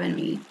much for having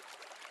me.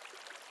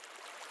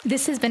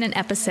 This has been an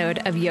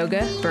episode of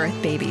Yoga,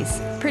 Birth, Babies,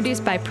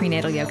 produced by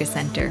Prenatal Yoga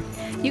Center.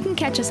 You can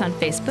catch us on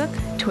Facebook,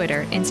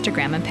 Twitter,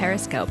 Instagram, and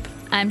Periscope.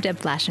 I'm Deb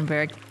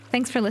Flaschenberg.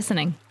 Thanks for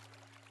listening.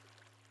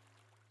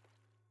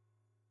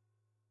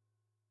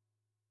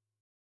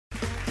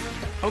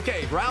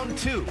 Okay, round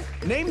 2.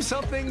 Name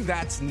something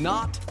that's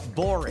not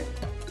boring.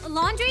 A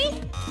laundry?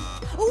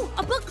 Ooh,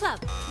 a book club.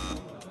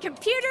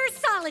 Computer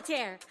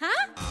solitaire,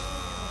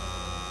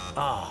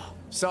 huh?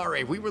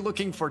 Sorry, we were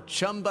looking for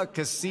Chumba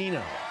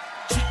Casino.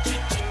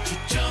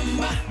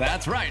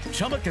 That's right.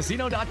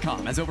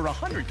 ChumbaCasino.com has over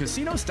 100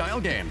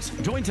 casino-style games.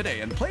 Join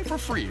today and play for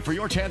free for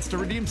your chance to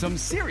redeem some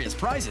serious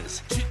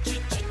prizes.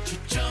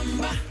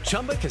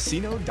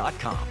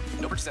 ChumbaCasino.com.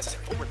 No purchase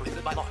necessary. Void where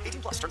prohibited by law.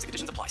 18+. Terms and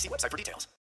conditions apply. See website for details.